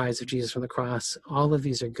 The Cries of Jesus from the Cross. All of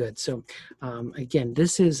these are good. So again,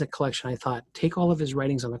 this is a collection. I thought, take all of his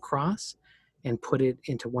writings on the cross and put it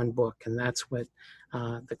into one book. And that's what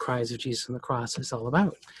The Cries of Jesus from the Cross is all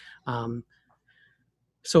about.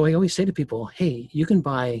 So I always say to people, hey, you can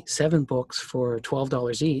buy 7 books for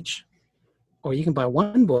 $12 each, or you can buy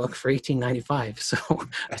 1 book for $18.95. So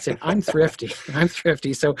I said, I'm thrifty.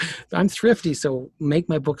 So make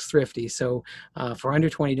my books thrifty. So for under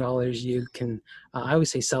 $20, you can, I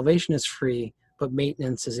always say salvation is free, but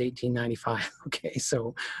maintenance is $18.95. Okay,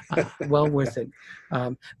 so well worth it.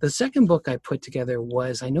 The second book I put together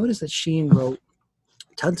was, I noticed that Sheen wrote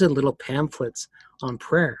tons of little pamphlets on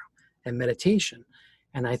prayer and meditation.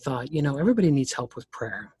 And I thought, everybody needs help with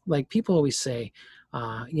prayer. Like people always say,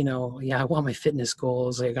 I want my fitness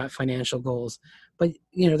goals, I got financial goals, but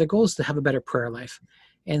the goal is to have a better prayer life.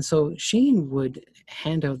 And so Sheen would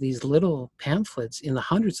hand out these little pamphlets in the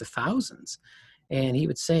hundreds of thousands. And he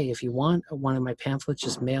would say, if you want one of my pamphlets,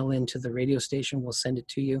 just mail into the radio station, we'll send it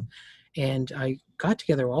to you. And I got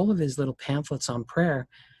together all of his little pamphlets on prayer,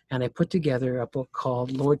 and I put together a book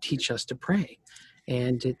called Lord Teach Us to Pray.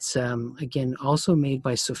 And it's, again, also made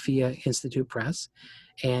by Sophia Institute Press.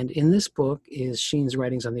 And in this book is Sheen's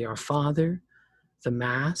writings on the Our Father, the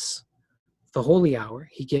Mass, the Holy Hour.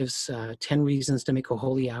 He gives 10 reasons to make a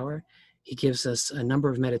holy hour. He gives us a number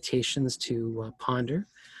of meditations to ponder,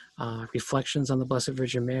 reflections on the Blessed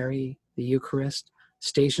Virgin Mary, the Eucharist,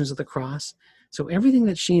 Stations of the Cross. So everything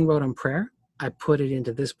that Sheen wrote on prayer, I put it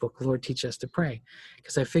into this book, Lord Teach Us to Pray,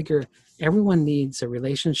 because I figure everyone needs a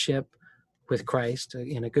relationship with Christ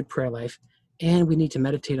in a good prayer life, and we need to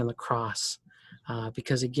meditate on the cross.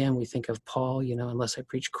 Because again, we think of Paul, unless I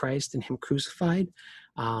preach Christ and him crucified.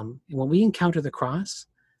 When we encounter the cross,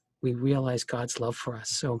 we realize God's love for us.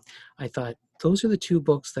 So I thought those are the 2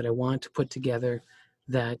 books that I want to put together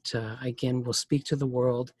that, again, will speak to the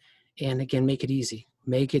world and, again, make it easy.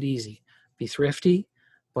 Make it easy. Be thrifty,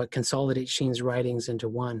 but consolidate Sheen's writings into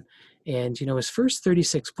one. And, his first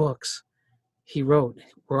 36 books he wrote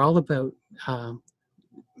were all about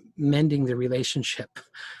mending the relationship.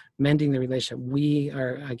 We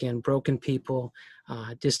are, again, broken people,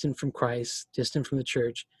 distant from Christ, distant from the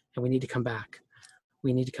church, and we need to come back.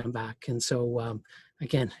 And so,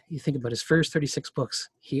 again, you think about his first 36 books,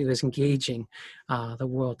 he was engaging the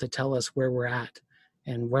world to tell us where we're at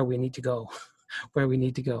and where we need to go,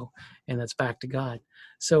 and that's back to God.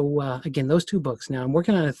 So, again, those 2 books. Now, I'm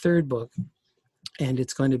working on a 3rd book, and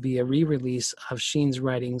it's going to be a re-release of Sheen's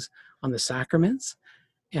writings on the sacraments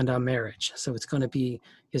and on marriage. So it's going to be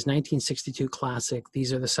his 1962 classic,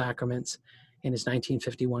 These Are the Sacraments, and his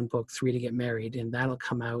 1951 book, 3 to Get Married, and that'll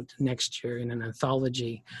come out next year in an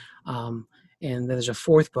anthology. And there's a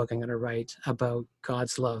 4th book I'm going to write about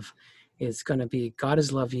God's love. It's going to be God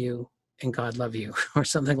Has Loved You and God Love You, or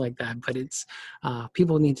something like that. But it's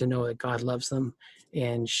people need to know that God loves them.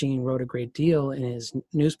 And Sheen wrote a great deal in his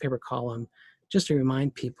newspaper column just to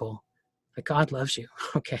remind people that God loves you.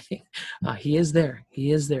 Okay, He is there,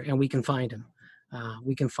 and we can find Him.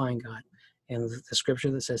 We can find God, and the scripture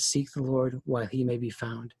that says, "Seek the Lord while He may be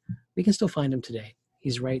found." We can still find Him today.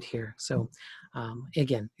 He's right here. So,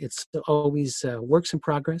 again, it's always works in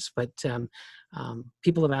progress. But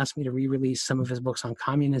people have asked me to re-release some of his books on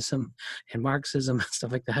communism and Marxism and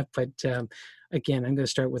stuff like that. But again, I'm going to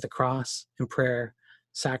start with the cross and prayer,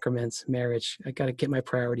 sacraments, marriage. I got to get my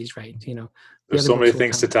priorities right. There's so many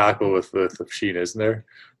things to tackle with Sheen, isn't there?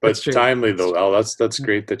 But it's timely though. Al, that's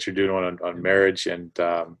great that you're doing one on marriage, and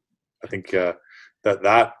I think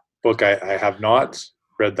that book I have not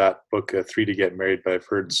read that book, 3 to Get Married, but I've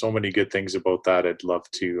heard so many good things about that. I'd love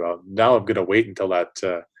to. Now I'm going to wait until that.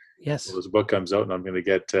 This book comes out, and I'm going to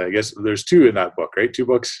get. I guess there's 2 in that book, right? 2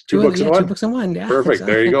 books. 2 books in one. 2 books in one. Yeah. Perfect.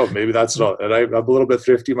 Exactly. There you go. Maybe that's all. And I'm a little bit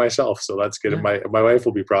thrifty myself, so that's good. Yeah. And my wife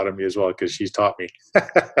will be proud of me as well because she's taught me.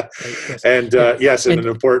 Yes. And yes, and an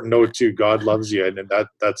important note too. God loves you, and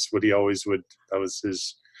that's what he always would. That was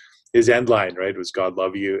his end line, right? It was God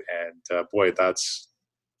love you, and boy, that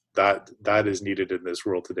is needed in this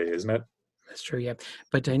world today, isn't it? That's true, yeah.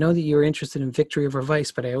 But I know that you're interested in victory over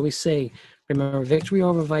vice, but I always say, remember, victory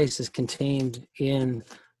over vice is contained in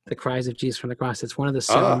The Cries of Jesus from the Cross. It's one of the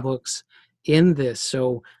 7 books in this.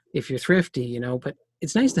 So if you're thrifty, but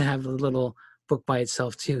it's nice to have a little book by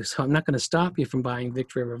itself too. So I'm not going to stop you from buying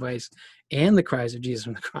Victory Over Vice and The Cries of Jesus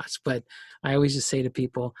from the Cross. But I always just say to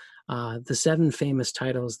people, the 7 famous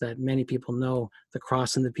titles that many people know, The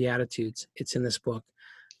Cross and the Beatitudes, it's in this book.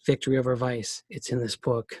 Victory Over Vice, it's in this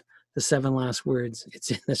book. The 7 Last Words,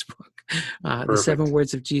 it's in this book. The 7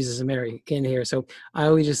 Words of Jesus and Mary in here. So I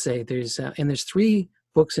always just say there's 3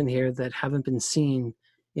 books in here that haven't been seen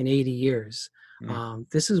in 80 years.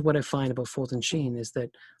 This is what I find about Fulton Sheen, is that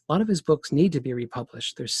a lot of his books need to be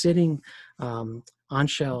republished. They're sitting on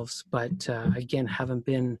shelves, but again, haven't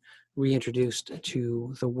been reintroduced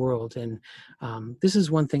to the world. And this is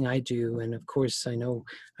one thing I do. And of course, I know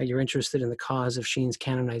you're interested in the cause of Sheen's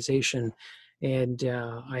canonization. And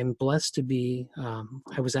I'm blessed to be,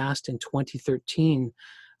 I was asked in 2013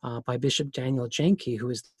 by Bishop Daniel Janke, who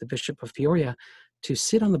is the Bishop of Peoria, to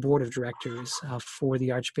sit on the board of directors for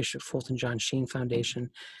the Archbishop Fulton John Sheen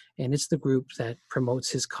Foundation. And it's the group that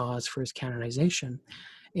promotes his cause for his canonization.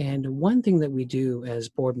 And one thing that we do as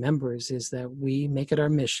board members is that we make it our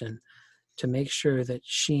mission to make sure that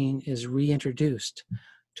Sheen is reintroduced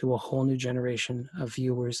to a whole new generation of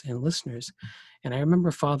viewers and listeners. And I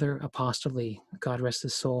remember Father Apostoli, God rest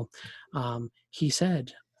his soul, he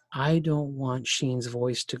said, I don't want Sheen's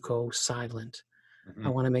voice to go silent. I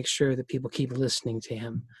want to make sure that people keep listening to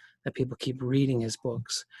him, that people keep reading his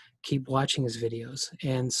books, keep watching his videos.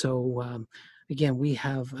 And so, again, we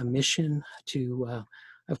have a mission to,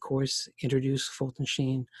 of course, introduce Fulton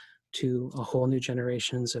Sheen to a whole new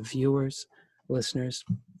generations of viewers, listeners,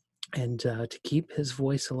 and to keep his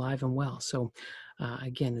voice alive and well. So,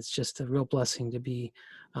 again, it's just a real blessing to be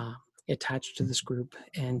attached to this group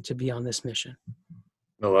and to be on this mission.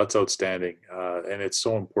 No, that's outstanding, and it's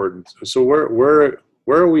so important. So where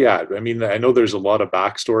are we at? I mean, I know there's a lot of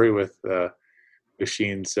backstory with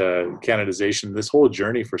Sheen's canonization. This whole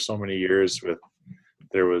journey for so many years,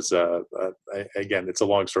 there was again, it's a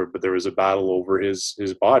long story, but there was a battle over his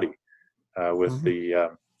body with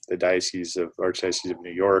the Archdiocese of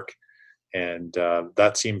New York, and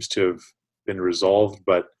that seems to have been resolved.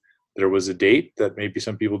 But there was a date that maybe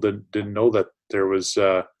some people didn't know, that there was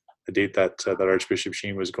a date that Archbishop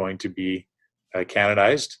Sheen was going to be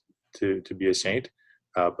canonized to be a saint,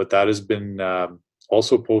 but that has been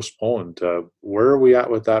also postponed. Where are we at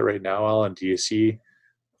with that right now, Allan? Do you see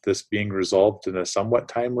this being resolved in a somewhat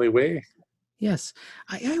timely way? Yes,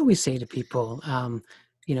 I always say to people,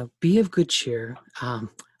 be of good cheer.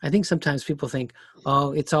 I think sometimes people think,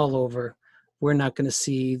 oh, it's all over. We're not going to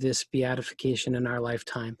see this beatification in our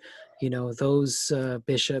lifetime. Those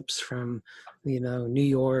bishops from, New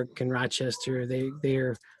York and Rochester,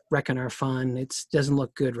 they're wrecking our fun. It doesn't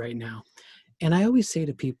look good right now. And I always say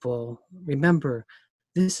to people, remember,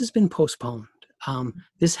 this has been postponed.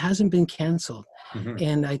 This hasn't been canceled.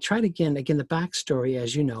 And I tried again, the backstory,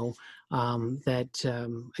 as you know,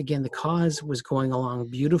 again, the cause was going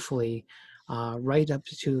along beautifully right up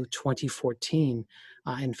to 2014.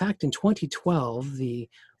 In fact, in 2012, the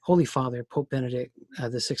Holy Father, Pope Benedict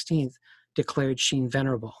the 16th, declared Sheen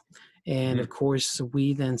venerable. And of course,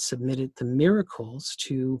 we then submitted the miracles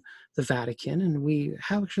to the Vatican, and we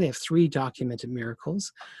actually have 3 documented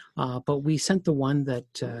miracles, but we sent the one that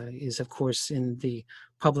is, of course, in the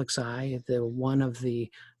public's eye, the one of the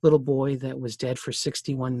little boy that was dead for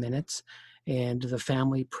 61 minutes, and the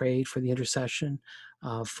family prayed for the intercession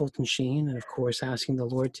of Fulton Sheen, and of course, asking the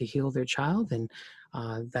Lord to heal their child, and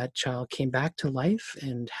that child came back to life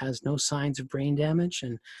and has no signs of brain damage,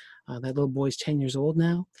 and that little boy's 10 years old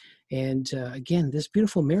now. And again, this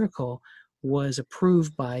beautiful miracle was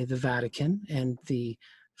approved by the Vatican, and the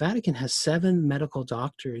Vatican has 7 medical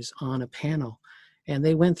doctors on a panel, and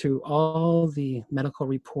they went through all the medical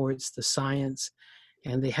reports, the science,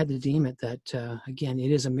 and they had to deem it that, again, it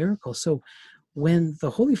is a miracle. So when the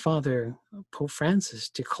Holy Father, Pope Francis,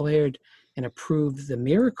 declared and approved the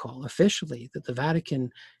miracle officially, that the Vatican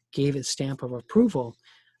gave its stamp of approval,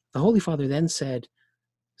 the Holy Father then said,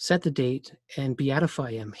 set the date and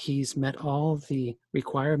beatify him. He's met all the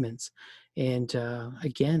requirements. And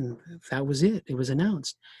again, that was it. It was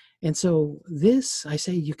announced. And so this, I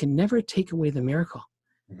say, you can never take away the miracle.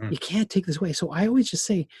 You can't take this away. So I always just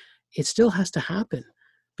say, it still has to happen,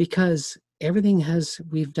 because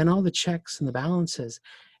we've done all the checks and the balances,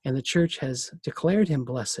 and the church has declared him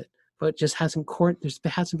blessed, but just there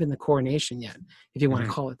hasn't been the coronation yet, if you want to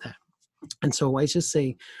call it that. And so I just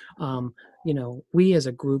say, we as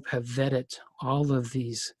a group have vetted all of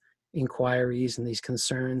these inquiries and these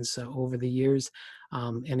concerns over the years.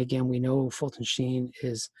 And again, we know Fulton Sheen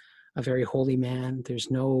is a very holy man. There's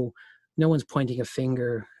no one's pointing a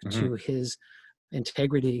finger to his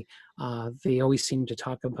integrity. They always seem to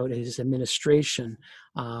talk about his administration.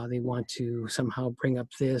 They want to somehow bring up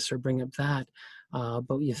this or bring up that.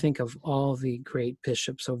 But you think of all the great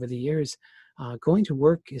bishops over the years, going to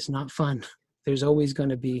work is not fun. There's always going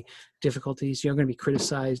to be difficulties. You're going to be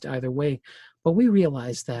criticized either way. But we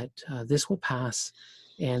realize that this will pass,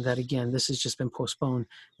 and that, again, this has just been postponed.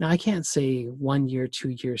 Now, I can't say 1 year, 2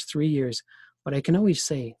 years, 3 years, but I can always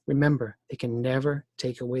say, remember, they can never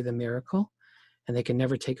take away the miracle, and they can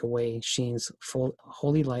never take away Sheen's full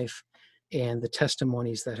holy life and the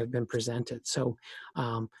testimonies that have been presented. So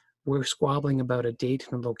we're squabbling about a date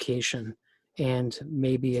and a location, and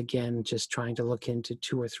maybe, again, just trying to look into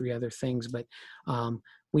 2 or 3 other things. But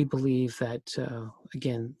we believe that,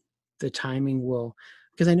 again, the timing will,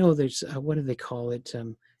 because I know there's, what do they call it?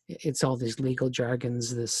 It's all these legal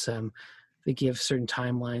jargons, this, they give certain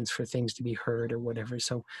timelines for things to be heard or whatever.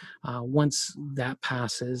 So once that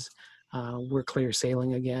passes, we're clear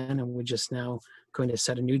sailing again, and we're just now going to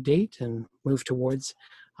set a new date and move towards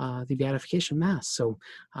the beatification mass. So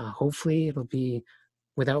hopefully it'll be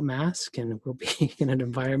without mask, and we'll be in an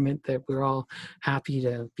environment that we're all happy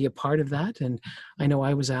to be a part of that. And I know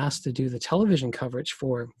I was asked to do the television coverage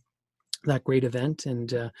for that great event,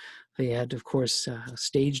 and they had, of course,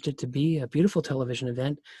 staged it to be a beautiful television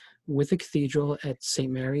event with the cathedral at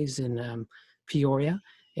St. Mary's in Peoria,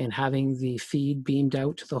 and having the feed beamed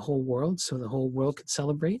out to the whole world so the whole world could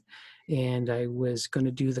celebrate. And I was going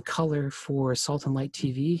to do the color for Salt and Light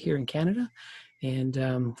TV here in Canada, and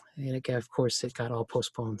again, of course, it got all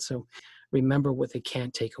postponed. So remember what they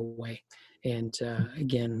can't take away. And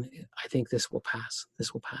again, I think this will pass.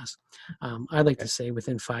 This will pass. I'd like to say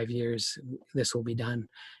within 5 years, this will be done.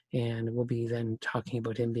 And we'll be then talking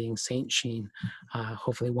about him being Saint Sheen,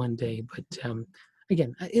 hopefully one day. But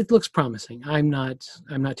again, it looks promising. I'm not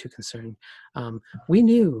too concerned. We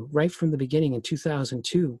knew right from the beginning in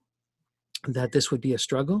 2002 that this would be a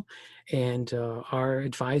struggle. And our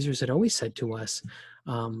advisors had always said to us,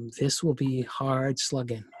 this will be hard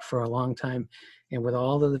slugging for a long time. And with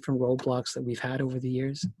all the different roadblocks that we've had over the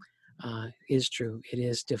years, is true. It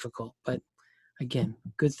is difficult. But again,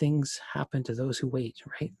 good things happen to those who wait,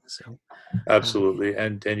 right? So Absolutely.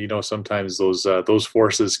 And sometimes those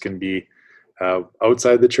forces can be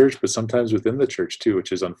outside the church, but sometimes within the church too,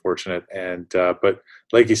 which is unfortunate. And but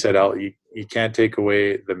like you said, Al, you can't take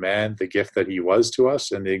away the man, the gift that he was to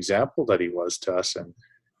us, and the example that he was to us. And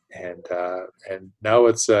now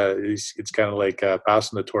it's kind of like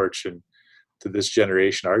passing the torch and to this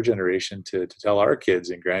generation, our generation, to tell our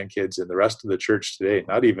kids and grandkids and the rest of the church today,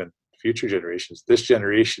 not even future generations, this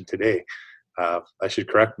generation today. I should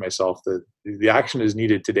correct myself that the action is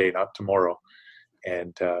needed today, not tomorrow.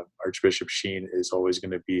 And Archbishop Sheen is always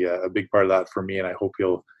going to be a big part of that for me, and I hope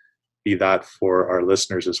he'll be that for our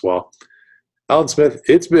listeners as well. Allan Smith,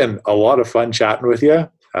 it's been a lot of fun chatting with you.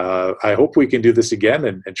 I hope we can do this again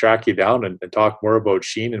and track you down and talk more about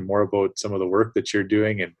Sheen and more about some of the work that you're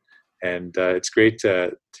doing. And it's great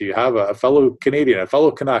to have a fellow Canadian, a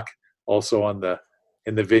fellow Canuck, also in the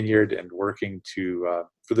vineyard and working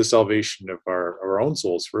for the salvation of our own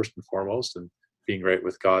souls first and foremost, and being right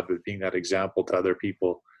with God, but being that example to other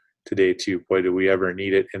people today too. Boy, do we ever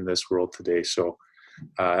need it in this world today. So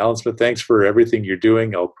Allan Smith, thanks for everything you're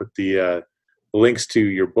doing. I'll put the links to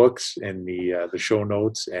your books in the show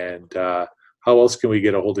notes. And how else can we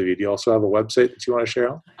get a hold of you? Do you also have a website that you want to share,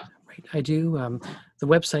 Allan? Right, I do. The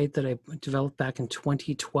website that I developed back in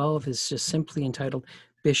 2012 is just simply entitled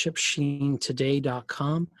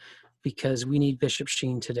bishopsheentoday.com, because we need Bishop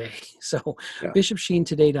Sheen today. So yeah.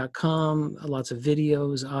 bishopsheentoday.com, lots of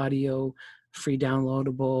videos, audio, free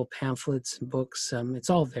downloadable pamphlets and books. It's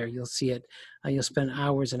all there. You'll see it. You'll spend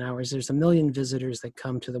hours and hours. There's 1 million visitors that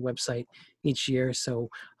come to the website each year. So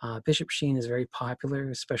Bishop Sheen is very popular,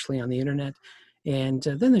 especially on the internet. And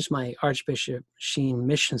then there's my Archbishop Sheen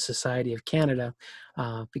Mission Society of Canada,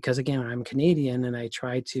 because again, I'm Canadian and I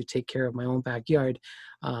try to take care of my own backyard.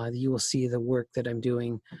 You will see the work that I'm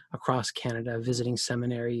doing across Canada, visiting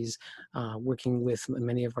seminaries, working with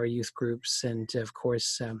many of our youth groups, and of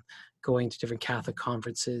course, going to different Catholic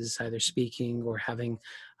conferences, either speaking or having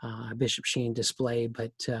a Bishop Sheen display.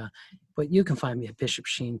 But you can find me at Bishop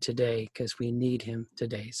Sheen today, because we need him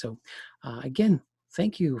today. So again,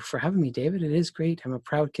 thank you for having me, David. It is great. I'm a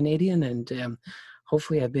proud Canadian, and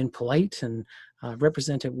hopefully I've been polite and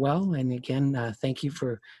represented well. And again, thank you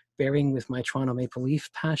for bearing with my Toronto Maple Leaf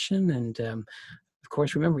passion. And of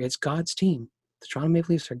course, remember, it's God's team. The Toronto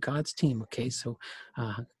Maple Leafs are God's team. Okay, so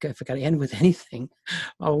if I got to end with anything,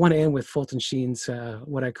 I want to end with Fulton Sheen's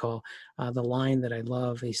what I call the line that I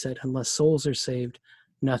love. He said, "Unless souls are saved,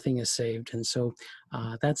 nothing is saved. And so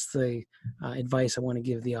that's the advice I want to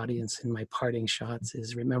give the audience in my parting shots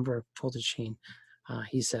is remember Fulton Sheen.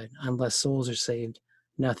 He said, unless souls are saved,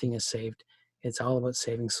 nothing is saved. It's all about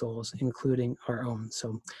saving souls, including our own.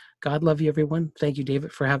 So God love you, everyone. Thank you,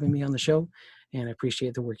 David, for having me on the show, and I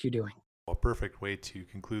appreciate the work you're doing. A perfect way to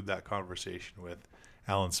conclude that conversation with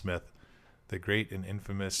Allan Smith, the great and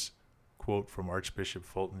infamous quote from Archbishop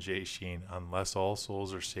Fulton J. Sheen, unless all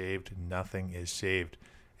souls are saved, nothing is saved.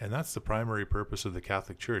 And that's the primary purpose of the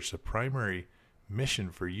Catholic Church. The primary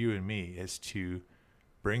mission for you and me is to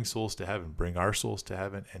bring souls to heaven, bring our souls to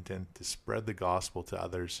heaven, and then to spread the gospel to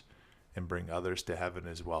others and bring others to heaven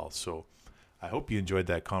as well. So I hope you enjoyed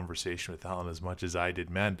that conversation with Allan as much as I did.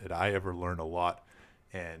 Man, did I ever learn a lot.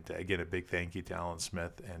 And again, a big thank you to Allan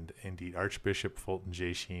Smith and indeed Archbishop Fulton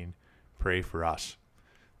J. Sheen. Pray for us.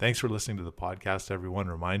 Thanks for listening to the podcast, everyone.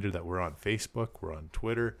 Reminder that we're on Facebook, we're on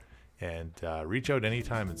Twitter, and reach out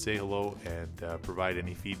anytime and say hello and provide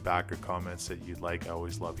any feedback or comments that you'd like. I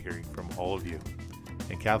always love hearing from all of you.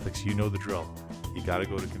 And Catholics, you know the drill. You got to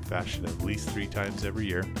go to confession at least 3 times every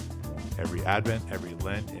year, every Advent, every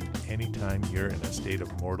Lent, and anytime you're in a state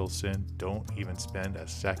of mortal sin. Don't even spend a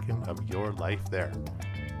second of your life there.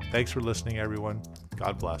 Thanks for listening, everyone.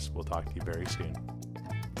 God bless. We'll talk to you very soon.